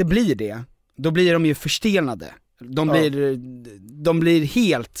om de inte blir det, då blir de ju förstelnade. De blir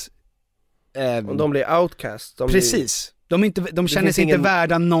helt och de blir outcast. Precis. De känner sig inte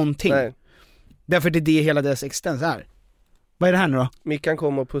värda någonting. Nej. Därför det är det hela deras existens är. Vad är det här nu då? Mickan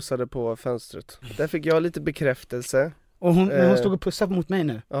kom och pussade på fönstret. Där fick jag lite bekräftelse. Och hon stod och pussade mot mig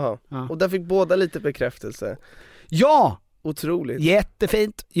nu. Ja. Och där fick båda lite bekräftelse. Ja! Otroligt.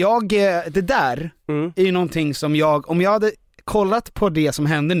 Jättefint. Det där är ju någonting som om jag hade kollat på det som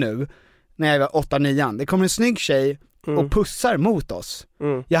hände nu när jag var 8-9, det kommer en snygg tjej och pussar mot oss.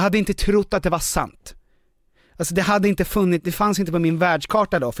 Jag hade inte trott att det var sant. Alltså det fanns inte på min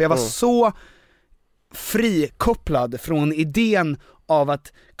världskarta då, för jag var så frikopplad från idén av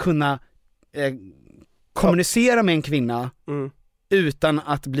att kunna kommunicera med en kvinna utan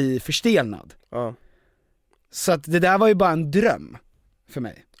att bli förstelnad. Så att det där var ju bara en dröm för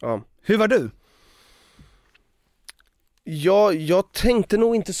mig. Hur var du? Jag tänkte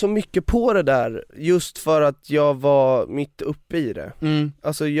nog inte så mycket på det där, just för att jag var mitt uppe i det.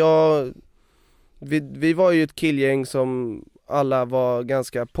 Alltså vi var ju ett killgäng som alla var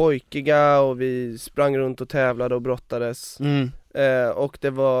ganska pojkiga och vi sprang runt och tävlade och brottades. Och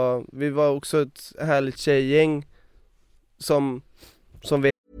vi var också ett härligt tjejgäng som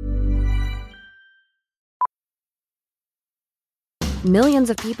vi. Millions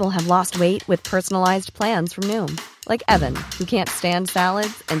of people have lost weight with personalized plans from Noom. Like Evan, who can't stand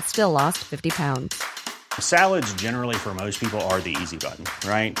salads and still lost 50 pounds. Salads generally for most people are the easy button,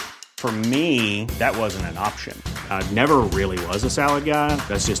 right? For me, that wasn't an option. I never really was a salad guy.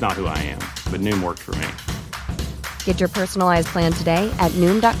 That's just not who I am. But Noom worked for me. Get your personalized plan today at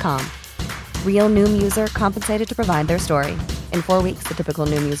Noom.com. Real Noom user compensated to provide their story. In 4 weeks, the typical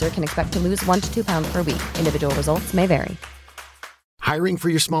Noom user can expect to lose 1 to 2 pounds per week. Individual results may vary. Hiring for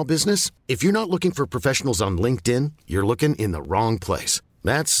your small business? If you're not looking for professionals on LinkedIn, you're looking in the wrong place.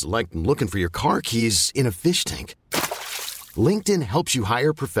 That's like looking for your car keys in a fish tank. LinkedIn helps you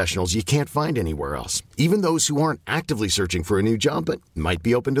hire professionals you can't find anywhere else, even those who aren't actively searching for a new job but might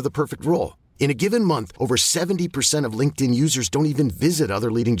be open to the perfect role. In a given month, over 70% of LinkedIn users don't even visit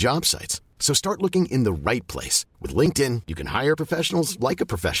other leading job sites. So start looking in the right place. With LinkedIn, you can hire professionals like a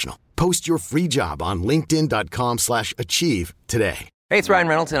professional. Post your free job on linkedin.com/achieve today. Hey, it's Ryan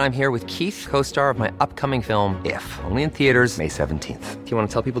Reynolds, and I'm here with Keith, co-star of my upcoming film, If, only in theaters May 17th. Do you want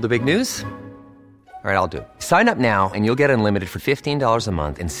to tell people the big news? All right, I'll do it. Sign up now and you'll get unlimited for $15 a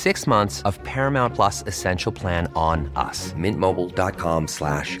month and 6 months of Paramount Plus Essential Plan on us.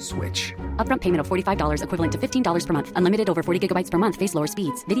 MintMobile.com/switch. Upfront payment of $45 equivalent to $15 per month. Unlimited over 40 gigabytes per month. Face lower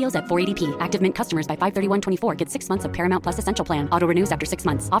speeds. Videos at 480p. Active Mint customers by 531.24 get 6 months of Paramount Plus Essential Plan. Auto renews after 6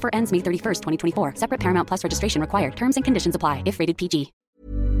 months. Offer ends May 31st, 2024. Separate Paramount Plus registration required. Terms and conditions apply if rated PG.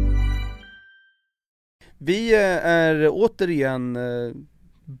 Vi är återigen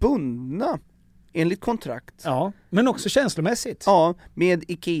bundna enligt kontrakt. Ja, men också känslomässigt. Ja, med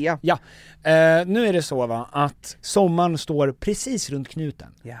IKEA. Ja, nu är det så va, att sommaren står precis runt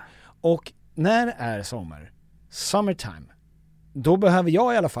knuten. Ja. Och när är sommar? Summertime. Då behöver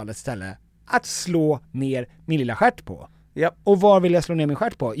jag i alla fall ett ställe att slå ner min lilla stjärt på. Ja. Och var vill jag slå ner min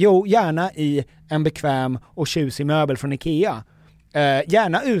stjärt på? Jo, gärna i en bekväm och tjusig möbel från IKEA.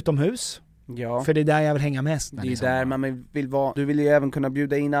 Gärna utomhus. Ja. För det är där jag vill hänga mest. Det är där man vill vara. Du vill ju även kunna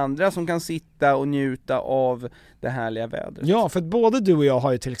bjuda in andra som kan sitta och njuta av det härliga vädret. Ja, för att både du och jag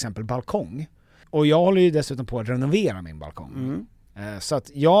har ju till exempel balkong. Och jag håller ju dessutom på att renovera min balkong. Så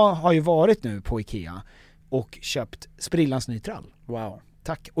att jag har ju varit nu på IKEA och köpt sprillans ny trall. Wow.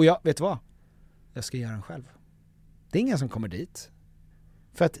 Tack. Och jag vet vad? Jag ska göra den själv. Det är ingen som kommer dit.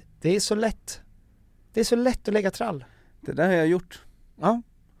 För att det är så lätt. Det är så lätt att lägga trall. Det där har jag gjort. Ja.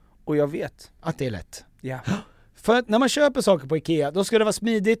 Och jag vet att det är lätt. Ja. För att när man köper saker på IKEA, då ska det vara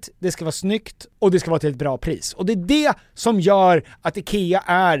smidigt, det ska vara snyggt och det ska vara till ett bra pris. Och det är det som gör att IKEA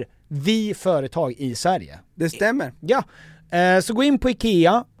är vi företag i Sverige. Det stämmer. Ja. Så gå in på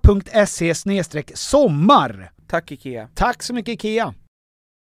ikea.se/sommar. Tack IKEA. Tack så mycket IKEA.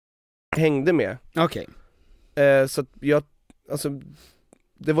 Hängde med. Okej. Så att jag, alltså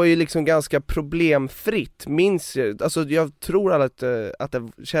det var ju liksom ganska problemfritt, minns jag. Alltså jag tror att det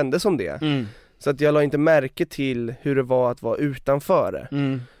kändes som det. Så att jag la inte märke till hur det var att vara utanför det.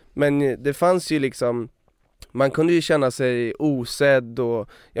 Men det fanns ju liksom, man kunde ju känna sig osedd, och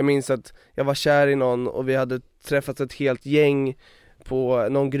jag minns att jag var kär i någon och vi hade träffat ett helt gäng på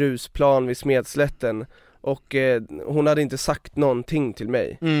någon grusplan vid Smedslätten. Och hon hade inte sagt någonting till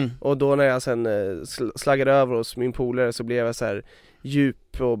mig. Och då när jag sen slaggade över hos min polare så blev jag så här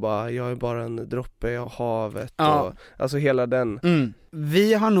djup och bara, jag är bara en droppe av havet. Ja. Och, alltså hela den.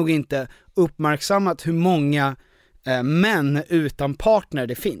 Vi har nog inte uppmärksammat hur många män utan partner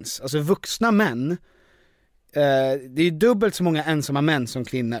det finns. Alltså vuxna män. Det är dubbelt så många ensamma män som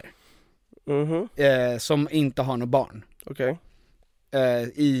kvinnor. Som inte har något barn. Okej.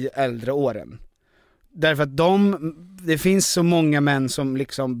 I äldre åren. Därför att det finns så många män som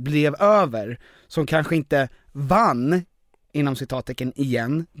liksom blev över, som kanske inte vann, inom citattecken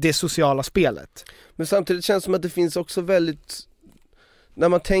igen, det sociala spelet. Men samtidigt känns det som att det finns också väldigt, när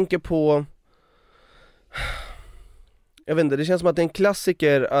man tänker på, jag vet inte, det känns som att det är en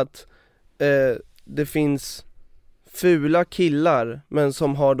klassiker att det finns fula killar men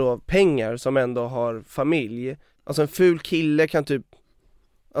som har då pengar, som ändå har familj. Alltså en ful kille kan typ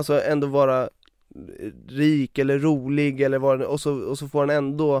alltså ändå vara rik eller rolig eller vad, och så får han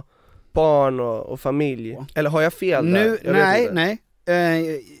ändå barn och familj. Eller har jag fel nu, där? Nej.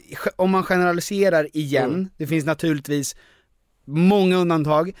 Om man generaliserar igen, det finns naturligtvis många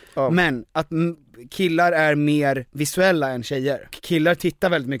undantag, men att killar är mer visuella än tjejer. Killar tittar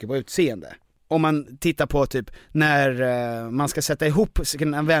väldigt mycket på utseende. Om man tittar på typ när man ska sätta ihop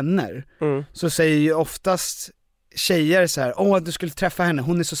sina vänner, så säger ju oftast tjejer så här: du skulle träffa henne,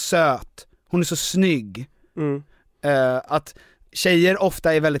 hon är så söt, hon är så snygg. Att tjejer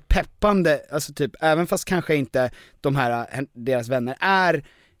ofta är väldigt peppande, alltså typ, även fast kanske inte de här, deras vänner är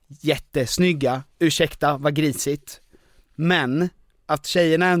jättesnygga, ursäkta, vad grisigt, men att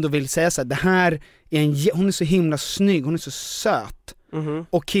tjejerna ändå vill säga så här: det här är hon är så himla snygg, hon är så söt.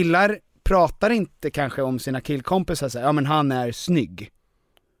 Och killar pratar inte kanske om sina killkompisar så här, ja men han är snygg.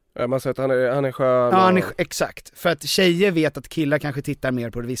 Ja, man säger att han är skön. Ja, han är, exakt. För att tjejer vet att killar kanske tittar mer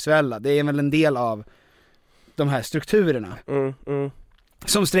på det visuella. Det är väl en del av de här strukturerna.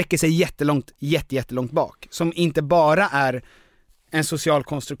 Som sträcker sig jättelångt bak. Som inte bara är en social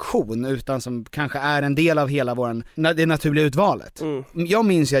konstruktion utan som kanske är en del av hela det naturliga utvalet. Jag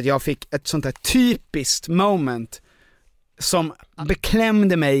minns ju att jag fick ett sånt här typiskt moment som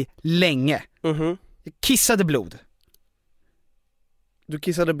beklämde mig länge. Jag kissade blod. Du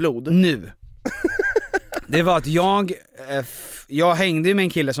kissade blod? Nu. Det var att jag hängde med en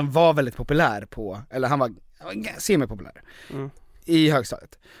kille som var väldigt populär eller han var semipopulär i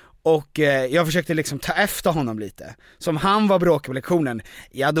högstadiet. Och jag försökte liksom ta efter honom lite. Som han var bråkig på lektionen,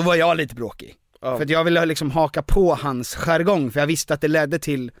 ja då var jag lite bråkig. För att jag ville liksom haka på hans jargong, för jag visste att det ledde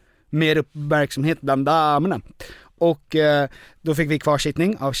till mer uppmärksamhet bland damerna. Och då fick vi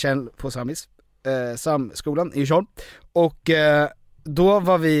kvarsittning av Kjell på Samskolan i Djursholm. Och då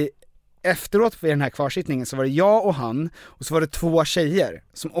var vi efteråt för den här kvarsittningen, så var det jag och han, och så var det 2 tjejer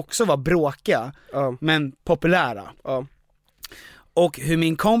som också var bråkiga men populära. Och hur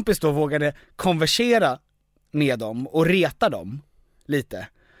min kompis då vågade konversera med dem och reta dem lite.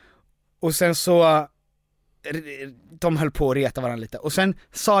 Och sen så de höll på att reta varandra lite. Och sen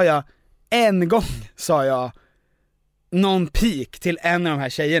sa jag någon pik till en av de här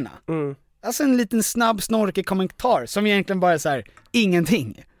tjejerna. Alltså en liten snabb snorkig kommentar som egentligen bara är så här,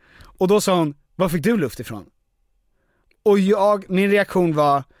 ingenting. Och då sa hon, var fick du luft ifrån? Och min reaktion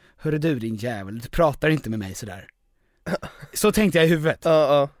var, hörru du din jävel, du pratar inte med mig sådär. Så tänkte jag i huvudet.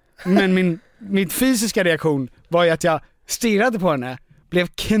 Men min fysiska reaktion var ju att jag stirrade på henne, blev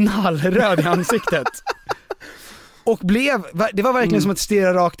knallröd i ansiktet. Och det var verkligen som att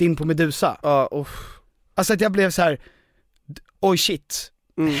stirra rakt in på Medusa. Alltså att jag blev så här, oj shit,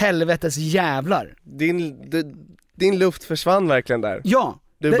 helvetes jävlar. Din luft försvann verkligen där. Ja.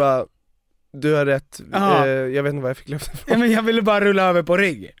 Du har rätt, jag vet inte vad jag fick luften från. Ja, men jag ville bara rulla över på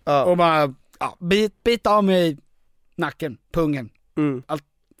rygg. Och bara, bit av mig nacken, pungen,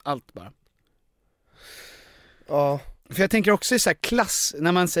 allt bara. För jag tänker också i så här klass,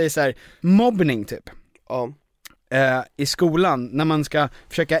 när man säger så här mobbning typ. I skolan, när man ska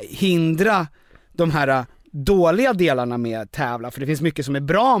försöka hindra de här dåliga delarna med tävla, för det finns mycket som är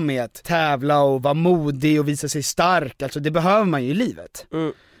bra med att tävla och vara modig och visa sig stark, alltså det behöver man ju i livet.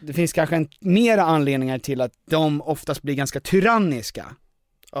 Det finns kanske mera anledningar till att de oftast blir ganska tyranniska,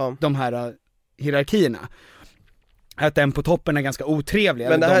 de här hierarkierna. Att den på toppen är ganska otrevlig.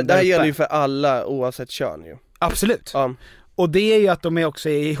 Men det här gäller ju för alla oavsett kön ju. Absolut. Och det är ju att de är också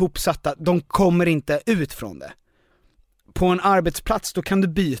ihopsatta, de kommer inte ut från det. På en arbetsplats då kan du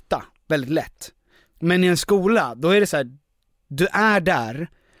byta väldigt lätt. Men i en skola, då är det så här, du är där.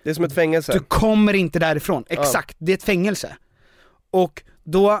 Det är som ett fängelse. Du kommer inte därifrån. Exakt, det är ett fängelse. Och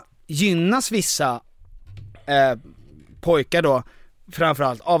då gynnas vissa pojkar då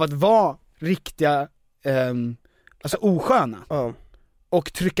framförallt av att vara riktiga alltså osköna.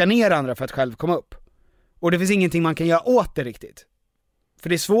 Och trycka ner andra för att själv komma upp. Och det finns ingenting man kan göra åt det riktigt. För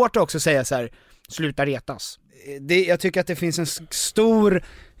det är svårt att också säga så här, sluta retas. Jag tycker att det finns en stor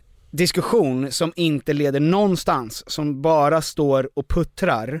diskussion som inte leder någonstans, som bara står och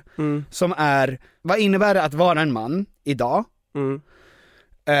puttrar, som är, vad innebär det att vara en man idag?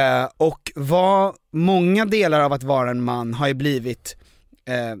 Och vad många delar av att vara en man har ju blivit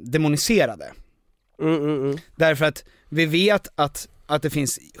demoniserade. Därför att vi vet att det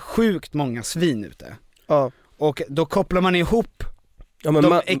finns sjukt många svin ute. Och då kopplar man ihop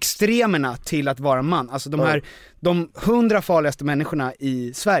de extremerna till att vara man. Alltså de 100 farligaste människorna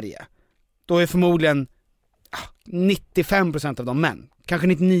i Sverige, då är förmodligen 95% av dem män. Kanske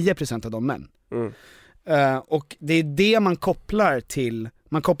 99% av dem män. Och det är det man kopplar till.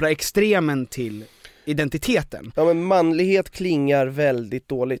 Man kopplar extremen till identiteten. Ja, men manlighet klingar väldigt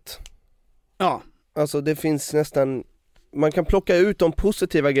dåligt. Ja. Alltså det finns nästan, man kan plocka ut de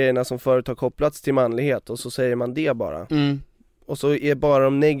positiva grejerna som förut har kopplats till manlighet, och så säger man det bara. Och så är bara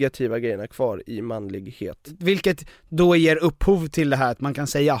de negativa grejerna kvar i manlighet. Vilket då ger upphov till det här att man kan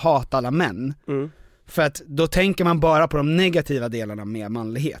säga hata alla män. För att då tänker man bara på de negativa delarna med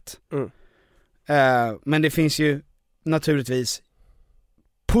manlighet. Men det finns ju naturligtvis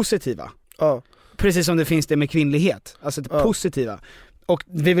positiva. Precis som det finns det med kvinnlighet. Alltså det positiva. Och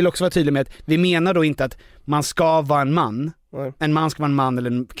vi vill också vara tydliga med att vi menar då inte att man ska vara en man. En man ska vara en man,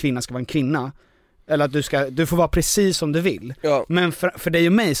 eller en kvinna ska vara en kvinna. Eller att du får vara precis som du vill. Men för dig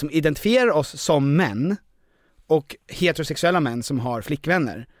och mig som identifierar oss som män och heterosexuella män som har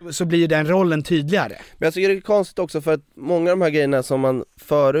flickvänner, så blir ju den rollen tydligare. Men jag tycker det är konstigt också för att många av de här grejerna som man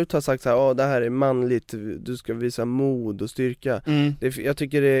förut har sagt så här, det här är manligt, du ska visa mod och styrka. Jag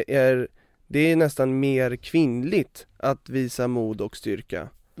tycker det är nästan mer kvinnligt att visa mod och styrka.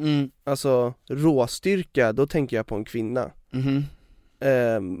 Alltså råstyrka, då tänker jag på en kvinna.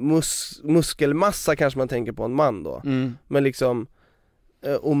 Muskelmassa kanske man tänker på en man då. Men liksom,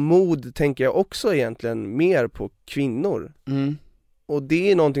 och mod tänker jag också egentligen mer på kvinnor. Och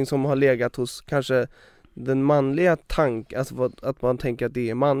det är någonting som har legat hos kanske den manliga alltså att man tänker att det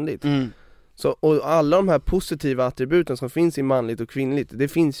är manligt. Så, och alla de här positiva attributen som finns i manligt och kvinnligt, det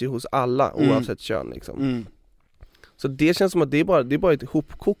finns ju hos alla oavsett kön liksom. Så det känns som att det är bara ett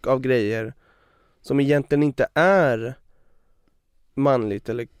hopkok av grejer som egentligen inte är manligt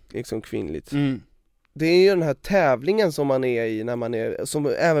eller liksom kvinnligt. Det är ju den här tävlingen som man är i när man är, som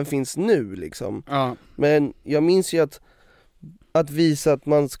även finns nu liksom. Men jag minns ju att visa att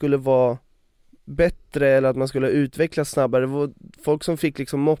man skulle vara bättre eller att man skulle utvecklas snabbare. Det var folk som fick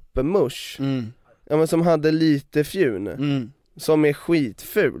liksom moppemusch. Ja, men som hade lite fjun. Som är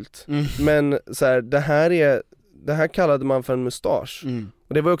skitfult. Men så här, det här kallade man för en mustasch.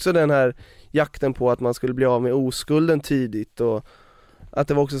 Och det var också den här jakten på att man skulle bli av med oskulden tidigt, och att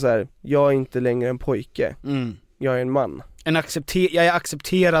det var också så här: jag är inte längre en pojke. Jag är en man. Jag är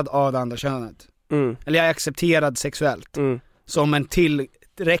accepterad av det andra könet. Eller jag är accepterad sexuellt. Som en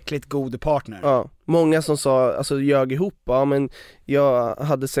tillräckligt god partner. Ja, många som sa, alltså ljög ihop, men jag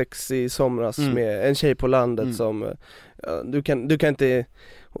hade sex i somras med en tjej på landet som du kan inte,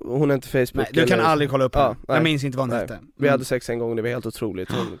 hon är inte Facebook. Nej, du kan aldrig kolla upp henne. Jag minns inte vad hon hette. Vi hade sex en gång, det var helt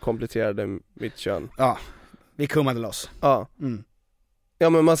otroligt. Hon kompletterade mitt kön. Ja, vi kummade loss. Ja. Ja,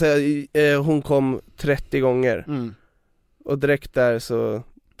 men man säger, hon kom 30 gånger. Och direkt där så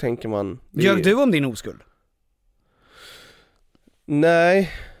tänker man... Ljög du om din oskuld?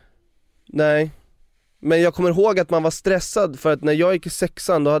 Nej. Men jag kommer ihåg att man var stressad, för att när jag gick i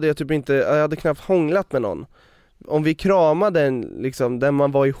sexan, då hade jag hade knappt hånglat med någon. Om vi kramade den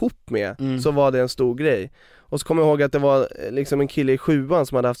man var ihop med, så var det en stor grej. Och så kommer jag ihåg att det var liksom en kille i 7:an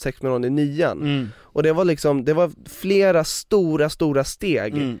som hade haft sex med någon i 9:an. Och det var flera stora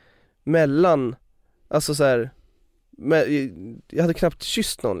steg mellan, alltså så här, jag hade knappt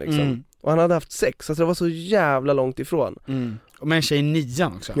kysst någon liksom. Och han hade haft sex, alltså det var så jävla långt ifrån. Och med en tjej i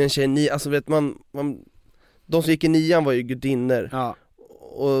 9:an också. Med en tjej i 9, alltså vet man, de som gick i 9:an var ju gudinnor.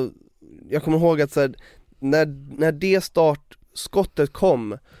 Och jag kommer ihåg att så här, när det startskottet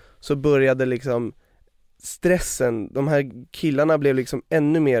kom, så började liksom stressen, de här killarna blev liksom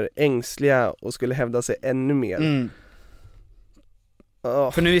ännu mer ängsliga och skulle hävda sig ännu mer.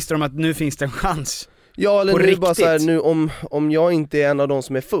 För nu visste de att nu finns det en chans. Ja, eller nu bara så här, nu om jag inte är en av de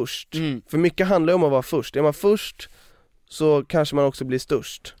som är först. För mycket handlar om att vara först. Är man först så kanske man också blir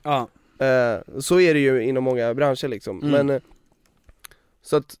störst. Så är det ju inom många branscher liksom. Men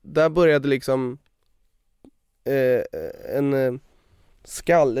så att där började liksom en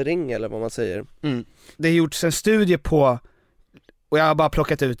skallring, eller vad man säger. Det har gjorts en studie på, och jag har bara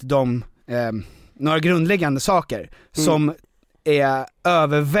plockat ut några grundläggande saker som är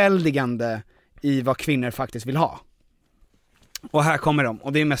överväldigande i vad kvinnor faktiskt vill ha. Och här kommer de,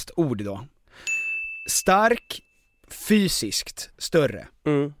 och det är mest ord då. Stark, fysiskt större.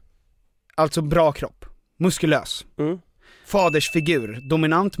 Alltså bra kropp, muskulös. Fadersfigur,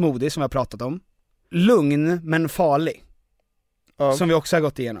 dominant, modig, som vi har pratat om. Lugn men farlig. Som vi också har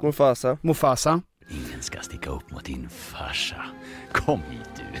gått igenom. Mufasa. Ingen ska sticka upp mot din farsa. Kom hit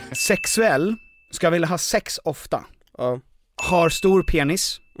du. Sexuell, ska vilja ha sex ofta. Har stor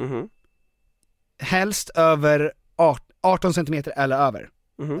penis. Helst över 18 cm eller över.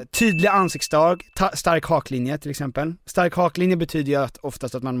 Tydlig ansiktsdrag, stark haklinje till exempel. Stark haklinje betyder ju att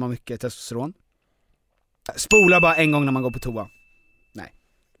oftast att man har mycket testosteron. Spola bara en gång när man går på toa. Nej.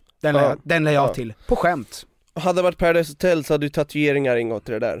 Den lär jag till. På skämt. Hade det varit Paradise Hotel så hade ju tatueringar ingått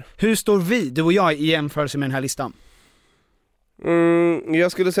i det där. Hur står vi, du och jag, i jämförelse med den här listan?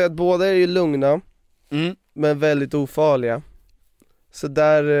 Jag skulle säga att båda är ju lugna, men väldigt ofarliga. Så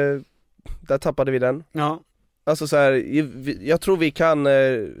där tappade vi den. Alltså så här, jag tror vi kan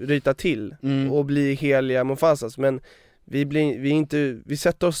ryta till och bli heliga Mufasas, men vi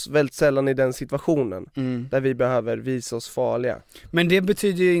sätter oss väldigt sällan i den situationen där vi behöver visa oss farliga. Men det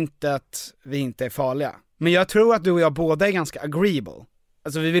betyder ju inte att vi inte är farliga. Men jag tror att du och jag båda är ganska agreeable.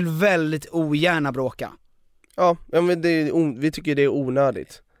 Alltså vi vill väldigt ogärna bråka. Ja, men vi tycker det är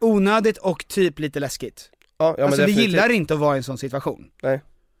onödigt. Onödigt och typ lite läskigt. Ja, alltså vi gillar inte att vara i en sån situation. Nej.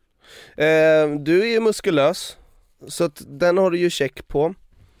 Du är ju muskulös, så att den har du ju check på.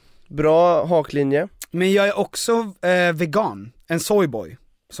 Bra haklinje. Men jag är också vegan, en soyboy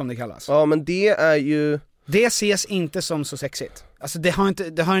som det kallas. Ja, men det är ju... Det ses inte som så sexigt. Alltså det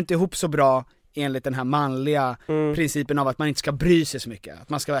hör inte ihop så bra enligt den här manliga principen av att man inte ska bry sig så mycket. Att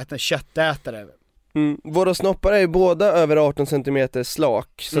man ska äta köttätare. Våra snoppar är ju båda över 18 cm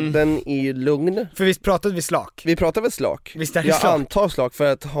slak, så den är ju lugn. För visst pratade vi slak? Vi pratar väl slak? Visst är det jag slak? antar slak, för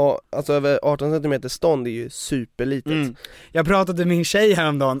att ha, alltså över 18 cm stånd är ju superlitet. Jag pratade med min tjej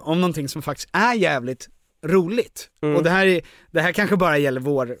häromdagen om någonting som faktiskt är jävligt roligt. Och det här kanske bara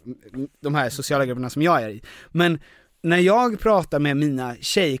gäller de här sociala grupperna som jag är i. Men när jag pratar med mina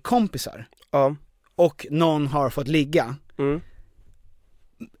tjejkompisar och någon har fått ligga,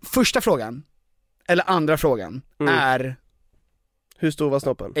 första frågan eller andra frågan är hur stor var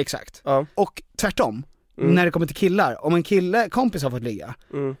snoppen? Exakt. Och tvärtom, när det kommer till killar, om en kompis har fått ligga,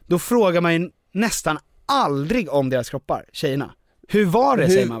 då frågar man ju nästan aldrig om deras kroppar, tjejerna. Hur var det,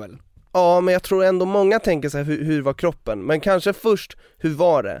 säger man väl? Ja, men jag tror ändå många tänker så här, hur var kroppen? Men kanske först, hur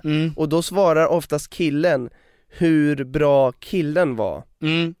var det? Och då svarar oftast killen hur bra killen var.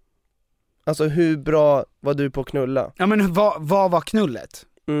 Alltså hur bra var du på att knulla? Ja, men vad var knullet?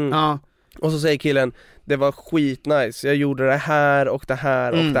 Ja. Och så säger killen, det var skitnice, jag gjorde det här och det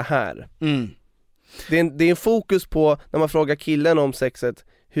här och det här. Det är en fokus på, när man frågar killen om sexet,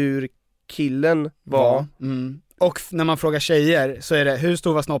 hur killen var. Och när man frågar tjejer så är det, hur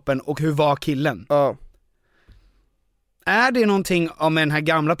stor var snoppen och hur var killen? Ja. Är det någonting om den här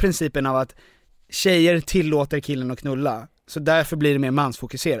gamla principen av att tjejer tillåter killen att knulla, så därför blir det mer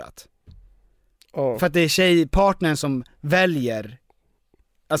mansfokuserat? För att det är tjejpartnern som väljer,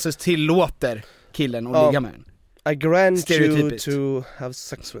 alltså tillåter killen att ligga med en. I grant you to have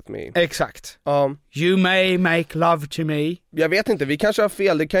sex with me. Exakt. You may make love to me. Jag vet inte, vi kanske har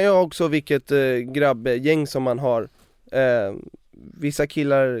fel. Det kan ju också vilket grabbgäng som man har. Vissa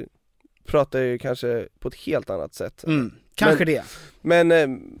killar pratar ju kanske på ett helt annat sätt. Kanske det.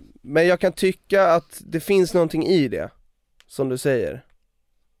 Men jag kan tycka att det finns någonting i det, som du säger.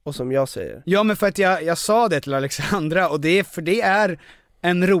 Och som jag säger. Ja, men för att jag sa det till Alexandra, och det är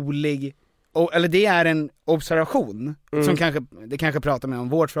en rolig, eller det är en observation som kanske pratar med om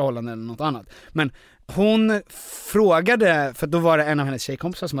vårt förhållande eller något annat. Men hon frågade, för då var det en av hennes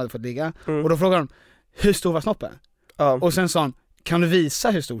tjejkompisar som hade fått ligga, och då frågade hon, hur stor var snoppen? Och sen sa hon, kan du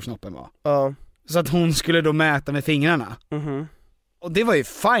visa hur stor snoppen var? Så att hon skulle då mäta med fingrarna. Och det var ju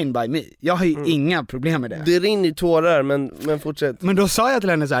fine by me. Jag har ju inga problem med det. Det rinner i tårar, men fortsätt. Men då sa jag till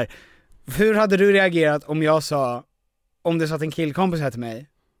henne så här: hur hade du reagerat om det satt en killkompis här till mig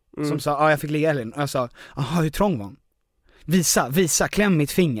som sa, jag fick ligga Elin, och jag sa, hur trång var hon? Visa, kläm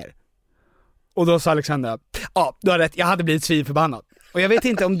mitt finger. Och då sa Alexandra, du har rätt, jag hade blivit svinförbannad. Och jag vet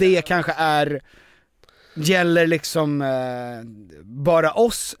inte om det kanske gäller liksom bara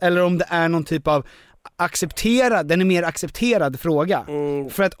oss, eller om det är någon typ av den är mer accepterad fråga.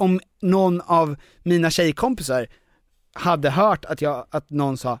 För att om någon av mina tjejkompisar hade hört att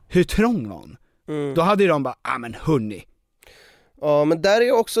någon sa, hur trång var hon? Då hade ju de bara, men hörni. Ja, men där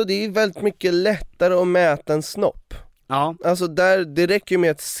är också, det är väldigt mycket lättare att mäta en snopp. Ja. Alltså det räcker ju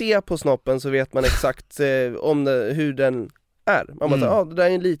med att se på snoppen, så vet man exakt hur den är. Man bara säger, det där är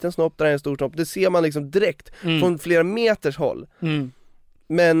en liten snopp, det där är en stor snopp. Det ser man liksom direkt från flera meters håll.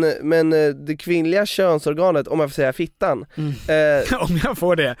 Men det kvinnliga könsorganet, om jag får säga fittan, om jag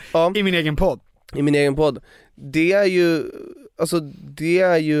får det, i min egen podd, det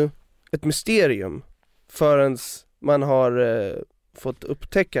är ju ett mysterium förrän man har fått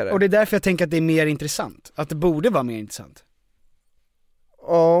upptäcka det. Och det är därför jag tänker att det är mer intressant, att det borde vara mer intressant.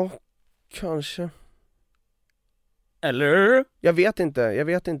 Ja, kanske. Eller? Jag vet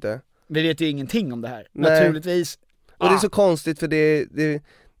inte. Vi vet ju ingenting om det här. Nej. Naturligtvis. Och det är så konstigt, för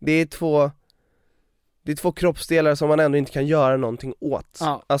det är två kroppsdelar som man ändå inte kan göra någonting åt.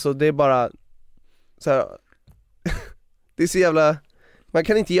 Alltså det är bara så här, det är så jävla, man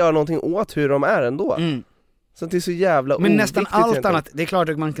kan inte göra någonting åt hur de är ändå. Så det är så jävla men nästan allt egentligen. annat, det är klart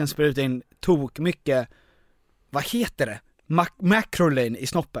att man kan spruta in tok mycket, vad heter det? Macrolane i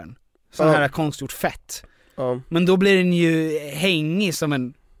snoppen. Sån här konstgjort fett. Men då blir den ju hängig som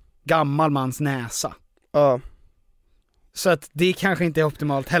en gammal mans näsa. Så att det kanske inte är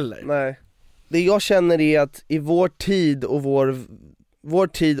optimalt heller. Nej. Det jag känner är att i vår tid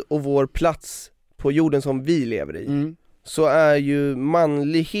och vår plats på jorden som vi lever i, så är ju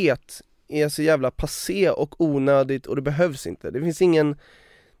manlighet är så jävla passé och onödigt, och det behövs inte. Det finns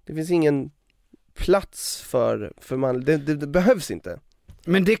ingen plats för man. Det behövs inte.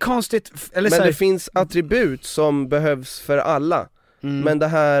 Men det är konstigt, eller men det finns attribut som behövs för alla. Men det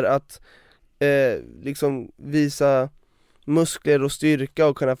här att liksom visa muskler och styrka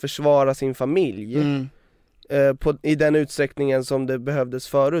och kunna försvara sin familj i den utsträckningen som det behövdes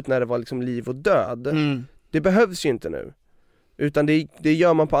förut när det var liksom liv och död. Det behövs ju inte nu, utan det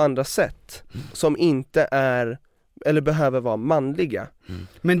gör man på andra sätt som inte är eller behöver vara manliga.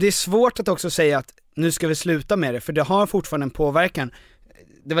 Men det är svårt att också säga att nu ska vi sluta med det, för det har fortfarande en påverkan.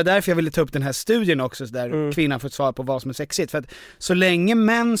 Det var därför jag ville ta upp den här studien också, så där kvinnan får svara på vad som är sexigt. För att så länge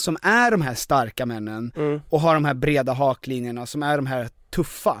män som är de här starka männen och har de här breda haklinjerna, som är de här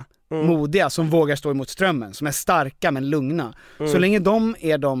tuffa, modiga, som vågar stå emot strömmen, som är starka men lugna, så länge de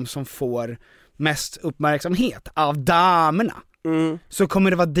är de som får mest uppmärksamhet av damerna, så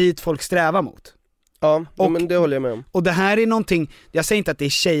kommer det vara dit folk strävar mot. Ja, men det håller jag med om. Och det här är någonting, jag säger inte att det är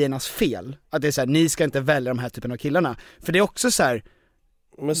tjejernas fel, att det är så här, ni ska inte välja de här typen av killarna, för det är också så här.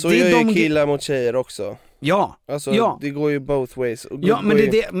 Men så gör ju killar mot tjejer också. Ja, alltså, det går ju both ways. Ja,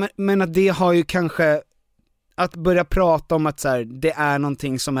 men men att det har ju kanske, att börja prata om att så här, det är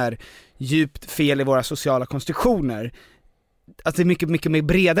någonting som är djupt fel i våra sociala konstruktioner, att det är mycket, mycket mer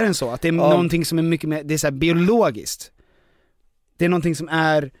bredare än så, att det är någonting som är mycket mer, det är så här biologiskt. Det är någonting som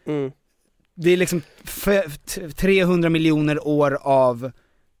är det är liksom 300 miljoner år av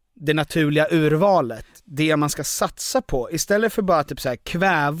det naturliga urvalet, det man ska satsa på, istället för bara typ så här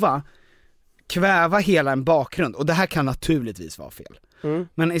kväva hela en bakgrund. Och det här kan naturligtvis vara fel.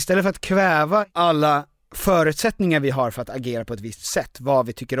 Men istället för att kväva alla förutsättningar vi har för att agera på ett visst sätt, vad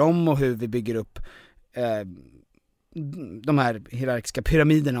vi tycker om och hur vi bygger upp de här hierarkiska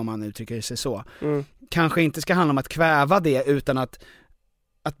pyramiderna, om man uttrycker sig så, kanske inte ska handla om att kväva det, utan att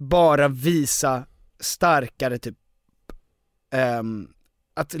bara visa starkare typ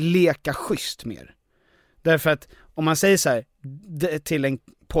att leka schysst mer. Därför att om man säger så här till en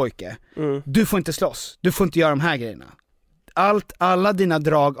pojke, du får inte slåss, du får inte göra de här grejerna. Alla dina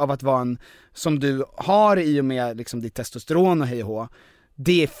drag av att vara en, som du har i och med liksom ditt testosteron och hej och hå,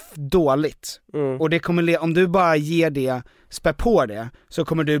 det är dåligt. Och det kommer om du bara ger det, spär på det, så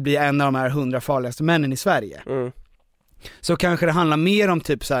kommer du bli en av de här 100 farligaste männen i Sverige. Så kanske det handlar mer om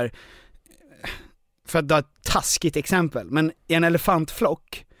typ så här, för att ta ett taskigt exempel, men i en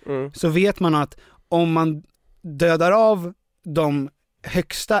elefantflock så vet man att om man dödar av de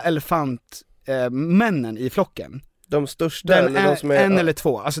högsta elefantmännen i flocken, de största, de som är, eller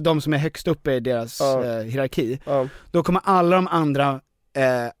två, alltså de som är högst uppe i deras hierarki, då kommer alla de andra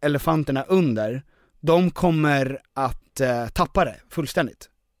elefanterna under, de kommer att tappa det fullständigt.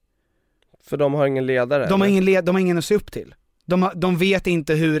 För de har ingen ledare? De har ingen att se upp till. De vet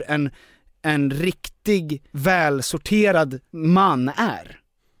inte hur en riktig välsorterad man är.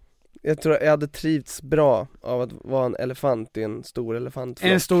 Jag tror jag hade trivts bra av att vara en elefant i en stor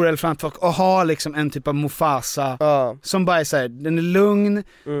elefantflock. En stor elefantflock och ha liksom en typ av Mufasa som bara är så här, den är lugn,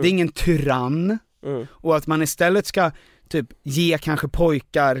 det är ingen tyrann, och att man istället ska typ ge kanske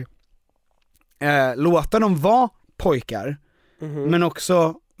pojkar, låta dem vara pojkar, men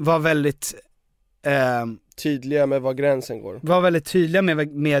också vara väldigt tydliga med var gränsen går. Var väldigt tydliga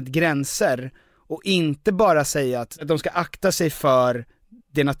med gränser, och inte bara säga att de ska akta sig för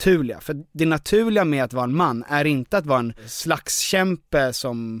det naturliga. För det naturliga med att vara en man är inte att vara en slagskämpe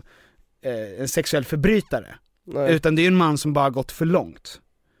som en sexuell förbrytare. Nej. Utan det är en man som bara gått för långt.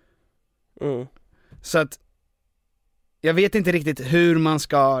 Så att jag vet inte riktigt hur man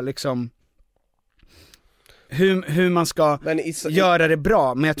ska liksom hur man ska göra det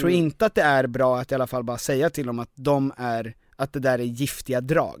bra, men jag tror inte att det är bra att i alla fall bara säga till dem att det där är giftiga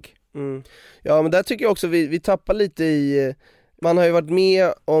drag. Ja, men där tycker jag också vi tappar lite i, man har ju varit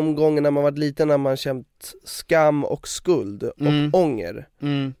med om gånger när man varit liten, när man känt skam och skuld och ånger.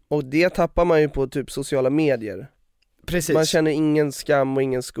 Och det tappar man ju på typ sociala medier. Precis. Man känner ingen skam och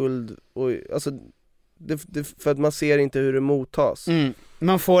ingen skuld, och alltså för att man ser inte hur det mottas.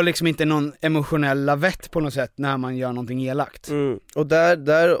 Man får liksom inte någon emotionell lavett på något sätt när man gör någonting elakt. Och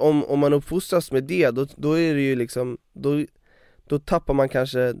där om man uppfostras med det, då är det ju liksom, då tappar man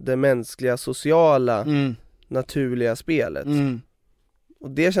kanske det mänskliga, sociala, naturliga spelet.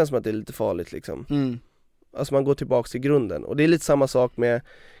 Och det känns som att det är lite farligt liksom. Alltså man går tillbaks till grunden. Och det är lite samma sak med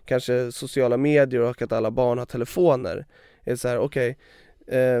kanske sociala medier och att alla barn har telefoner. Det är så här, okej,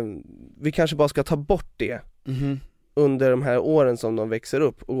 vi kanske bara ska ta bort det under de här åren som de växer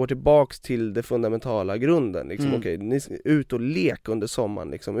upp och går tillbaks till det fundamentala grunden liksom. Okej, ni ska ut och leka under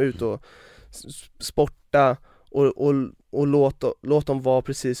sommaren liksom, ut och sporta och låt dem vara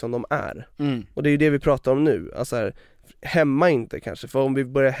precis som de är. Och det är ju det vi pratar om nu, alltså här, hämma inte kanske, för om vi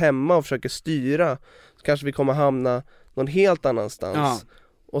börjar hämma och försöker styra så kanske vi kommer hamna någon helt annanstans.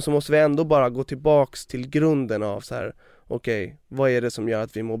 Och så måste vi ändå bara gå tillbaks till grunden av så här, okej, vad är det som gör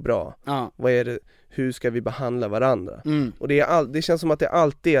att vi mår bra? Ja. Vad är det, hur ska vi behandla varandra? Mm. Och det känns som att det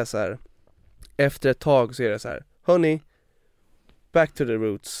alltid är så här. Efter ett tag så är det så här: hörni, back to the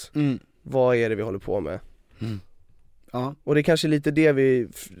roots. Vad är det vi håller på med? Ja. Och det är kanske lite det vi,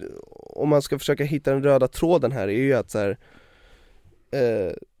 om man ska försöka hitta den röda tråden här, är ju att så här,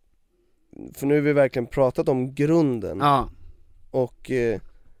 för nu har vi verkligen pratat om grunden. Ja. Och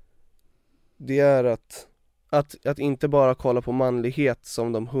det är att inte bara kolla på manlighet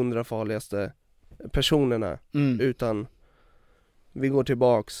som de 100 farligaste personerna, utan vi går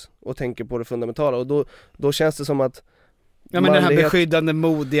tillbaks och tänker på det fundamentala. Och då känns det som att ja, men den här beskyddande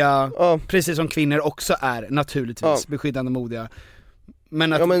modiga, precis som kvinnor också är naturligtvis beskyddande modiga.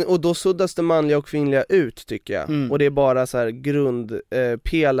 Men och då suddas det manliga och kvinnliga ut, tycker jag. Och det är bara så här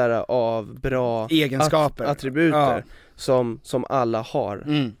grundpelare av bra egenskaper, attributer som alla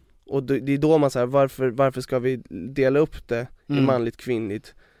har. Och det är då man säger, varför ska vi dela upp det i manligt,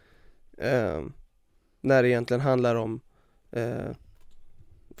 kvinnligt, när det egentligen handlar om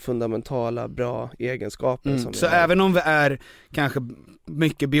fundamentala bra egenskaper som så även om vi är kanske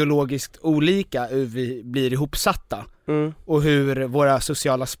mycket biologiskt olika, hur vi blir ihopsatta och hur våra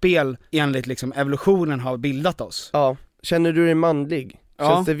sociala spel enligt liksom evolutionen har bildat oss. Ja, känner du dig manlig?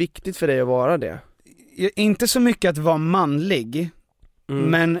 Känns det viktigt för dig att vara det? Inte så mycket att vara manlig,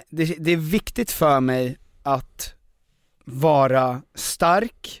 men det är viktigt för mig att vara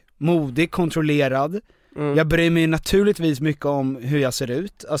stark, modig, kontrollerad. Jag bryr mig naturligtvis mycket om hur jag ser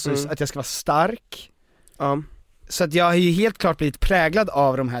ut, alltså att jag ska vara stark. Så att jag har ju helt klart blivit präglad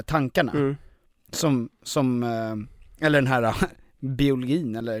av de här tankarna som eller den här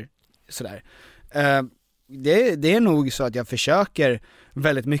biologin eller sådär. Det är nog så att jag försöker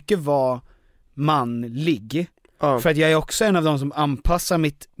väldigt mycket vara manlig, för att jag är också en av de som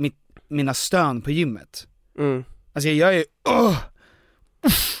anpassar mina stön på gymmet. Alltså jag gör ju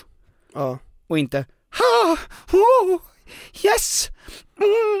och inte yes.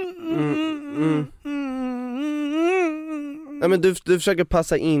 Nej, men du försöker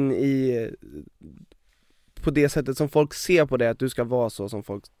passa in i på det sättet som folk ser på det, att du ska vara så som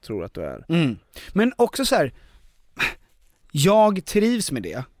folk tror att du är. Men också så här, jag trivs med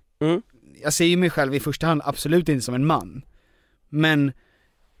det. Jag ser ju mig själv i första hand absolut inte som en man, men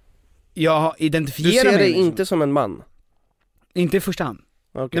jag identifierar mig. Du ser dig inte som en man? Inte i första hand.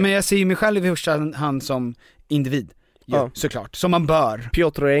 Okay. Nej, men jag ser ju mig själv i första hand som individ, såklart, som man bör.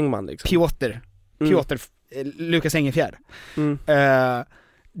 Piotr Engman liksom. Piotr Lukas Engefjärd.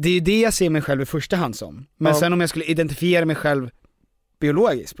 Det är ju det jag ser mig själv i första hand som. Men sen om jag skulle identifiera mig själv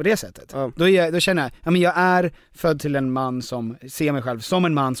biologiskt på det sättet, då känner jag, ja, men jag är född till en man som ser mig själv som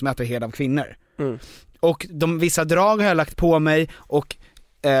en man som är attraherad av kvinnor. Och vissa drag har jag lagt på mig och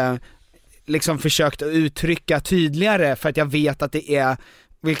liksom försökt att uttrycka tydligare, för att jag vet att det är,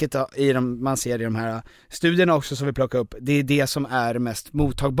 vilket man ser i de här studierna också som vi plockar upp, det är det som är mest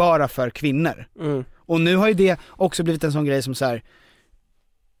mottagbara för kvinnor. Och nu har ju det också blivit en sån grej som så här,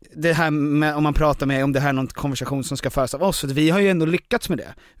 det här med, om man pratar med, om det här är någon konversation som ska föras av oss, för vi har ju ändå lyckats med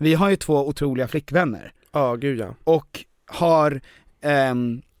det. Vi har ju 2 otroliga flickvänner. Gud ja. Och har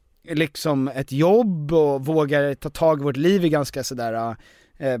liksom ett jobb och vågar ta tag i vårt liv i ganska sådär,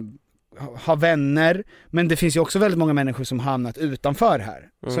 ha vänner, men det finns ju också väldigt många människor som hamnat utanför här,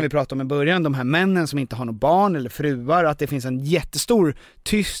 som vi pratade om i början, de här männen som inte har någon barn eller fruar, att det finns en jättestor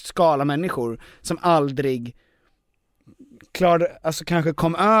tyst skala människor som aldrig alltså kanske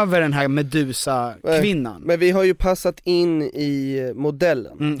kom över den här Medusa-kvinnan. Men vi har ju passat in i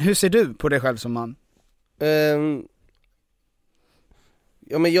modellen. Hur ser du på dig själv som man?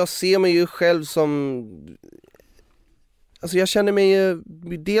 Ja, men jag ser mig ju själv som, alltså jag känner mig ju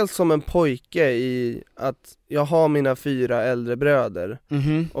dels som en pojke i att jag har mina 4 äldre bröder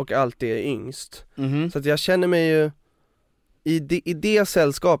och alltid är yngst. Så att jag känner mig ju i det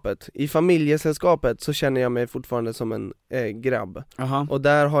sällskapet, i familjesällskapet, så känner jag mig fortfarande som en grabb. Och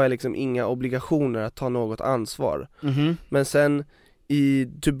där har jag liksom inga obligationer att ta något ansvar. Men sen i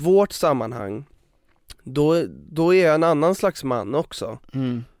typ vårt sammanhang, då är jag en annan slags man också.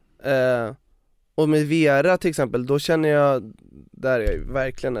 Och med Vera till exempel, då känner jag, där är jag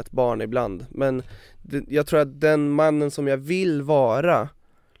verkligen ett barn ibland, men jag tror att den mannen som jag vill vara,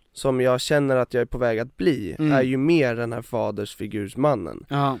 som jag känner att jag är på väg att bli, är ju mer den här fadersfigursmannen.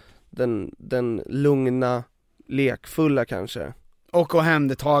 Den lugna, lekfulla kanske. Och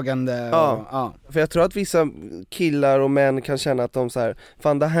omhändertagande. För jag tror att vissa killar och män kan känna att de så här,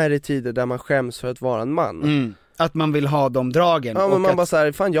 fan, det här är tider där man skäms för att vara en man. Att man vill ha de dragen. Ja, men man bara så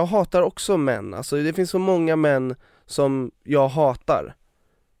här, fan, jag hatar också män. Alltså det finns så många män som jag hatar.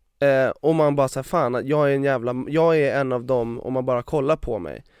 Och man bara säger fan, jag är en av dem, om man bara kollar på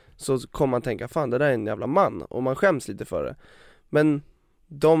mig så kommer man tänka fan det där är en jävla man, och man skäms lite för det. Men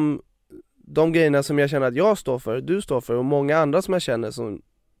de grejerna som jag känner att jag står för, du står för, och många andra som jag känner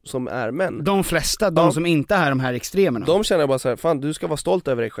som är män, de flesta, de som inte är de här extremerna, de känner bara så här, fan du ska vara stolt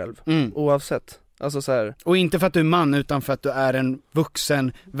över dig själv, oavsett. Alltså så här. Och inte för att du är man, utan för att du är en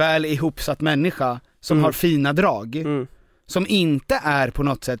vuxen, väl ihopsatt människa som har fina drag, som inte är på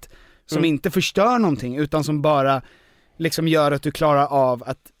något sätt, som inte förstör någonting, utan som bara liksom gör att du klarar av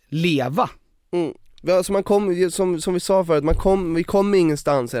att leva. Alltså man kom, som vi sa förut, vi kom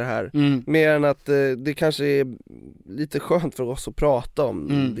ingenstans i det här, mer än att det kanske är lite skönt för oss att prata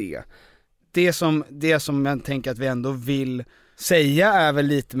om det. Det som jag tänker att vi ändå vill säga är väl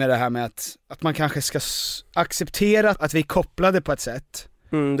lite med det här med att man kanske ska acceptera att vi är kopplade på ett sätt.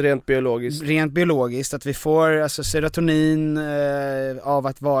 Rent biologiskt, att vi får alltså serotonin av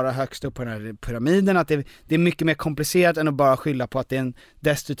att vara högst upp på den här pyramiden, att det är mycket mer komplicerat än att bara skylla på att det är en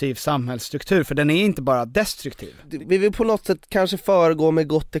destruktiv samhällsstruktur, för den är inte bara destruktiv. Vi vill på något sätt kanske föregå med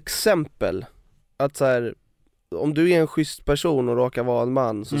gott exempel, att så här, om du är en schysst person och råkar vara en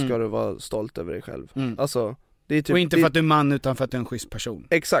man, så ska du vara stolt över dig själv. Alltså, det är typ, och inte för att du är man, utan för att du är en schysst person.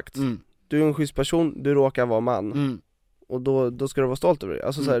 Exakt, du är en schysst person, du råkar vara man. Och då ska du vara stolt över det.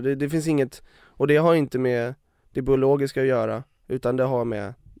 Alltså så här, det finns inget, och det har inte med det biologiska att göra, utan det har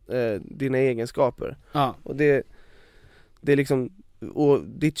med dina egenskaper. Och det är liksom, och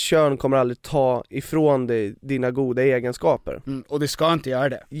ditt kön kommer aldrig ta ifrån dig dina goda egenskaper. Och det ska inte göra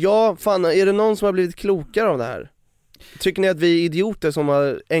det. Ja, fan, är det någon som har blivit klokare av det här? Tycker ni att vi är idioter som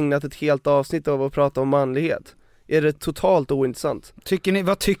har ägnat ett helt avsnitt av att prata om manlighet? Är det totalt ointressant?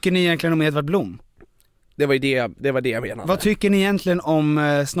 Vad tycker ni egentligen om Edvard Blom? Det var det jag menade. Vad tycker ni egentligen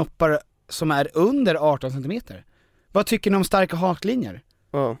om snoppar som är under 18 cm? Vad tycker ni om starka haklinjer?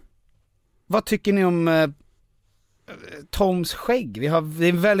 Vad tycker ni om Toms skägg? Det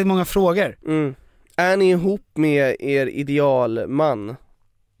är väldigt många frågor. Är ni ihop med er idealman?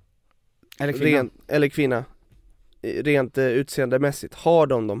 Eller kvinna? Rent utseendemässigt. Har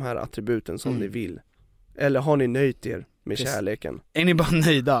de här attributen som ni vill? Eller har ni nöjt er med kärleken? Är ni bara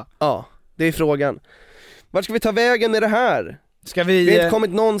nöjda? Ja, det är frågan. Vart ska vi ta vägen med det här? Vi har inte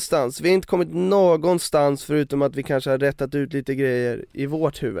kommit någonstans. Vi har inte kommit någonstans, förutom att vi kanske har rättat ut lite grejer i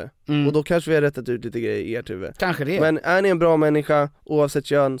vårt huvud. Och då kanske vi har rättat ut lite grejer i ert huvud. Kanske det. Men är ni en bra människa, oavsett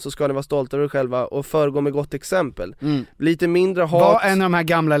kön, så ska ni vara stolta över er själva och föregå med gott exempel. Lite mindre hat. Var en av de här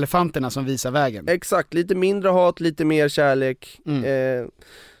gamla elefanterna som visar vägen. Exakt, lite mindre hat, lite mer kärlek.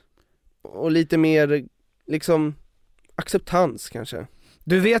 Och lite mer liksom acceptans kanske.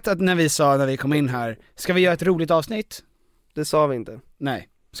 Du vet att när vi kom in här, ska vi göra ett roligt avsnitt? Det sa vi inte. Nej.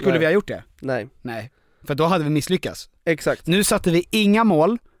 Skulle vi ha gjort det? Nej. För då hade vi misslyckats. Exakt. Nu satte vi inga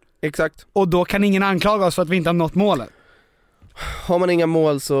mål. Exakt. Och då kan ingen anklaga oss för att vi inte har nått målet. Har man inga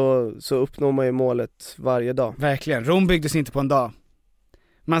mål så uppnår man ju målet varje dag. Verkligen. Rom byggdes inte på en dag.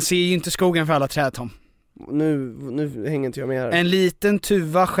 Man ser ju inte skogen för alla träd, Tom. Nu hänger inte jag med här. En liten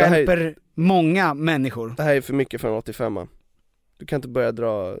tuva stjälper många människor. Det här är för mycket för en 85. Du kan inte börja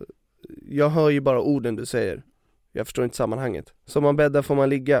dra. Jag hör ju bara orden du säger. Jag förstår inte sammanhanget. Som man bäddar får man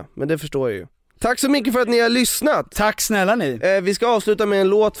ligga. Men det förstår jag ju. Tack så mycket för att ni har lyssnat. Tack snälla ni. Vi ska avsluta med en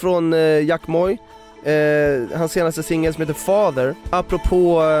låt från Jack Moy. Hans senaste singel som heter Father.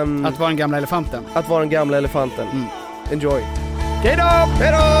 Apropå att vara den gamla elefanten. Enjoy. Hej då!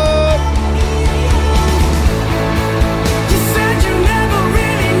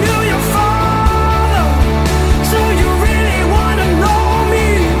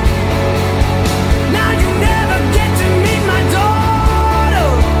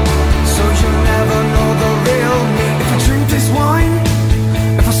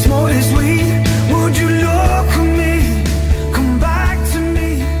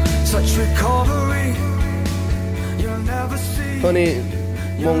 Hörrni,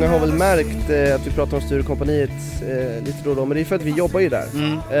 många har väl märkt att vi pratar om Sturecompagniet lite då, men det är för att vi jobbar ju där.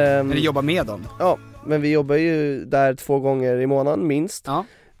 Men vi jobbar med dem. Ja, men vi jobbar ju där 2 gånger i månaden minst.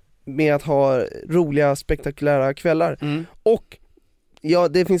 Med att ha roliga, spektakulära kvällar. Och ja,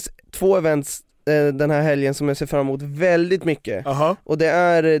 det finns 2 events den här helgen som jag ser fram emot väldigt mycket. Och det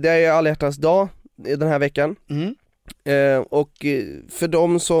är Alla hjärtans dag den här veckan. Och för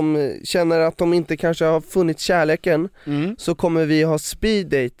de som känner att de inte kanske har funnit kärleken, så kommer vi ha speed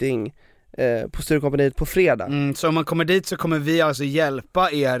dating på Sturecompagniet på fredag. Så om man kommer dit så kommer vi alltså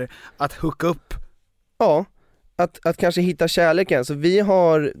hjälpa er att hooka upp. Ja, att kanske hitta kärleken. Så vi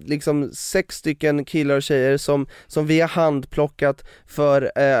har liksom 6 stycken killar och tjejer som vi har handplockat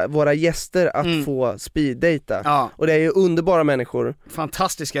för våra gäster att få speeddata. Ja. Och det är ju underbara människor.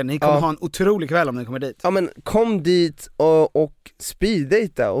 Fantastiska, ni kommer ha en otrolig kväll om ni kommer dit. Ja, men kom dit och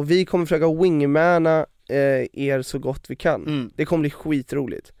speeddata, och vi kommer försöka wingmana er så gott vi kan. Det kommer bli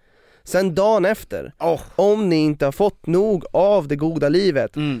skitroligt. Sen dagen efter, om ni inte har fått nog av det goda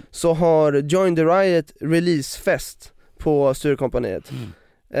livet, så har Join the Riot releasefest på Sturecompagniet.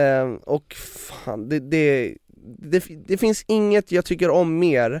 Och fan, det finns inget jag tycker om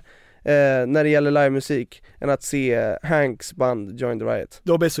mer när det gäller livemusik än att se Hanks band Join the Riot.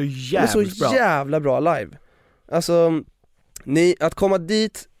 De är så jävla bra live. Alltså, att komma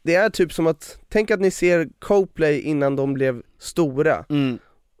dit, det är typ som att, tänk att ni ser Coldplay innan de blev stora.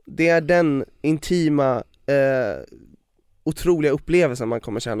 Det är den intima, otroliga upplevelsen man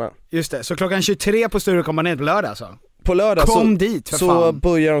kommer känna. Just det, så klockan 23 på Sturecompagniet på lördag alltså? På lördag kom dit för så fan.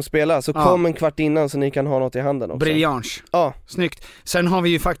 Börjar de spela, så kom en kvart innan så ni kan ha något i handen också. Briljans. Ja. Snyggt. Sen har vi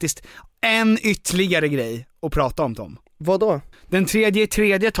ju faktiskt en ytterligare grej att prata om, Tom. Vad då? Den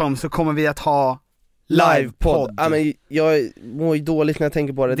tredje Tom, så kommer vi att ha livepodd. Ja, men jag mår ju dåligt när jag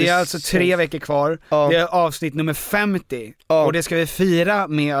tänker på det. Det är alltså 3 veckor kvar. Det är avsnitt nummer 50. Och det ska vi fira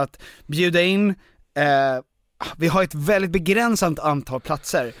med att bjuda in vi har ett väldigt begränsat antal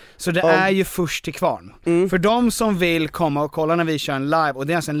platser. Så det är ju först till kvarn. För de som vill komma och kolla när vi kör en live, och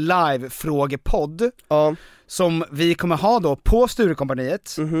det är alltså en live-frågepodd som vi kommer ha då på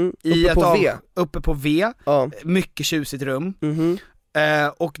Sturecompagniet uppe på V. Mycket tjusigt rum.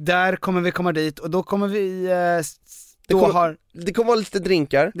 Och där kommer vi komma dit, och då kommer vi det kommer vara lite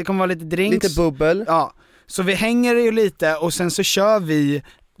drinkar. Det kommer vara lite drinks. Lite bubbel. Ja. Så vi hänger ju lite, och sen så kör vi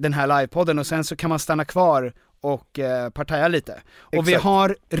den här livepodden, och sen så kan man stanna kvar och partaja lite. Och vi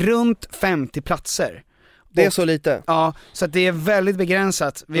har runt 50 platser. Det är så lite. Ja, så att det är väldigt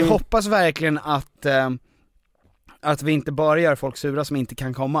begränsat. Vi hoppas verkligen att vi inte bara gör folk sura som inte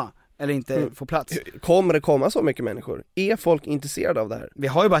kan komma eller inte får plats. Kommer det komma så mycket människor? Är folk intresserade av det här? Vi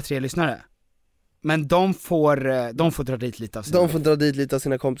har ju bara 3 lyssnare. Men de får dra dit lite av sina. De får dra dit lite av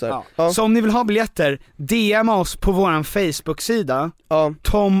sina kompisar. Ja. Så om ni vill ha biljetter, DMa oss på våran Facebook-sida.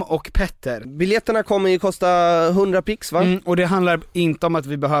 Tom och Petter. Biljetterna kommer ju kosta 100 pix, va? Och det handlar inte om att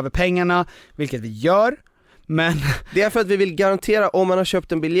vi behöver pengarna, vilket vi gör. Men det är för att vi vill garantera, om man har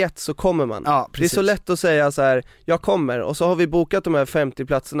köpt en biljett så kommer man. Det är så lätt att säga så här: jag kommer, och så har vi bokat de här 50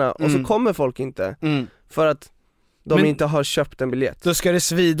 platserna och så kommer folk inte. För att de inte har köpt en biljett. Då ska det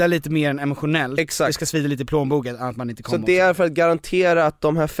svida lite mer än emotionellt. Exakt. Det ska svida lite i plånboken att man inte kommer. Så det är för att garantera att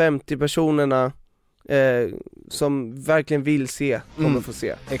de här 50 personerna som verkligen vill se kommer få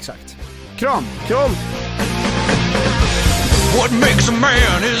se. Exakt. Kram! Kram! What makes a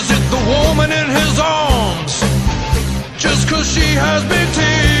man? Is it the woman in his arms? Just 'cause she has big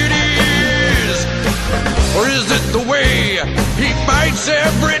titties? Or is it the way he fights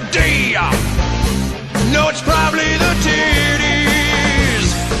every day? No, it's probably the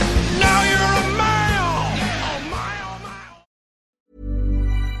titties. Now you're a man.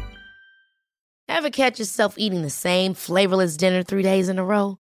 Ever catch yourself eating the same flavorless dinner 3 days in a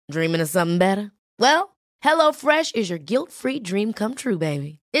row? Dreaming of something better? Well, HelloFresh is your guilt-free dream come true,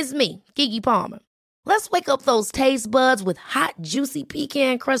 baby. It's me, Keke Palmer. Let's wake up those taste buds with hot, juicy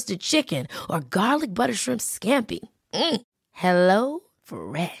pecan-crusted chicken or garlic butter shrimp scampi. Hello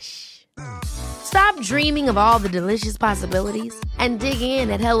Fresh. Stop dreaming of all the delicious possibilities and dig in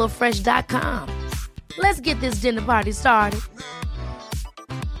at HelloFresh.com. Let's get this dinner party started.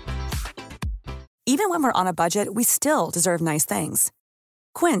 Even when we're on a budget, we still deserve nice things.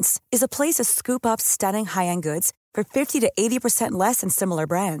 Quince is a place to scoop up stunning high-end goods for 50 to 80% less than similar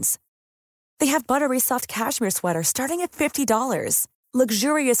brands. They have buttery soft cashmere sweaters starting at $50,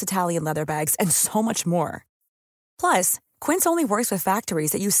 luxurious Italian leather bags, and so much more. Plus, Quince only works with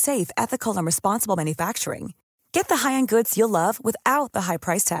factories that use safe, ethical, and responsible manufacturing. Get the high-end goods you'll love without the high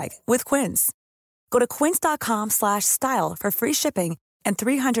price tag with Quince. Go to quince.com/style for free shipping and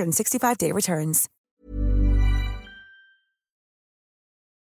 365-day returns.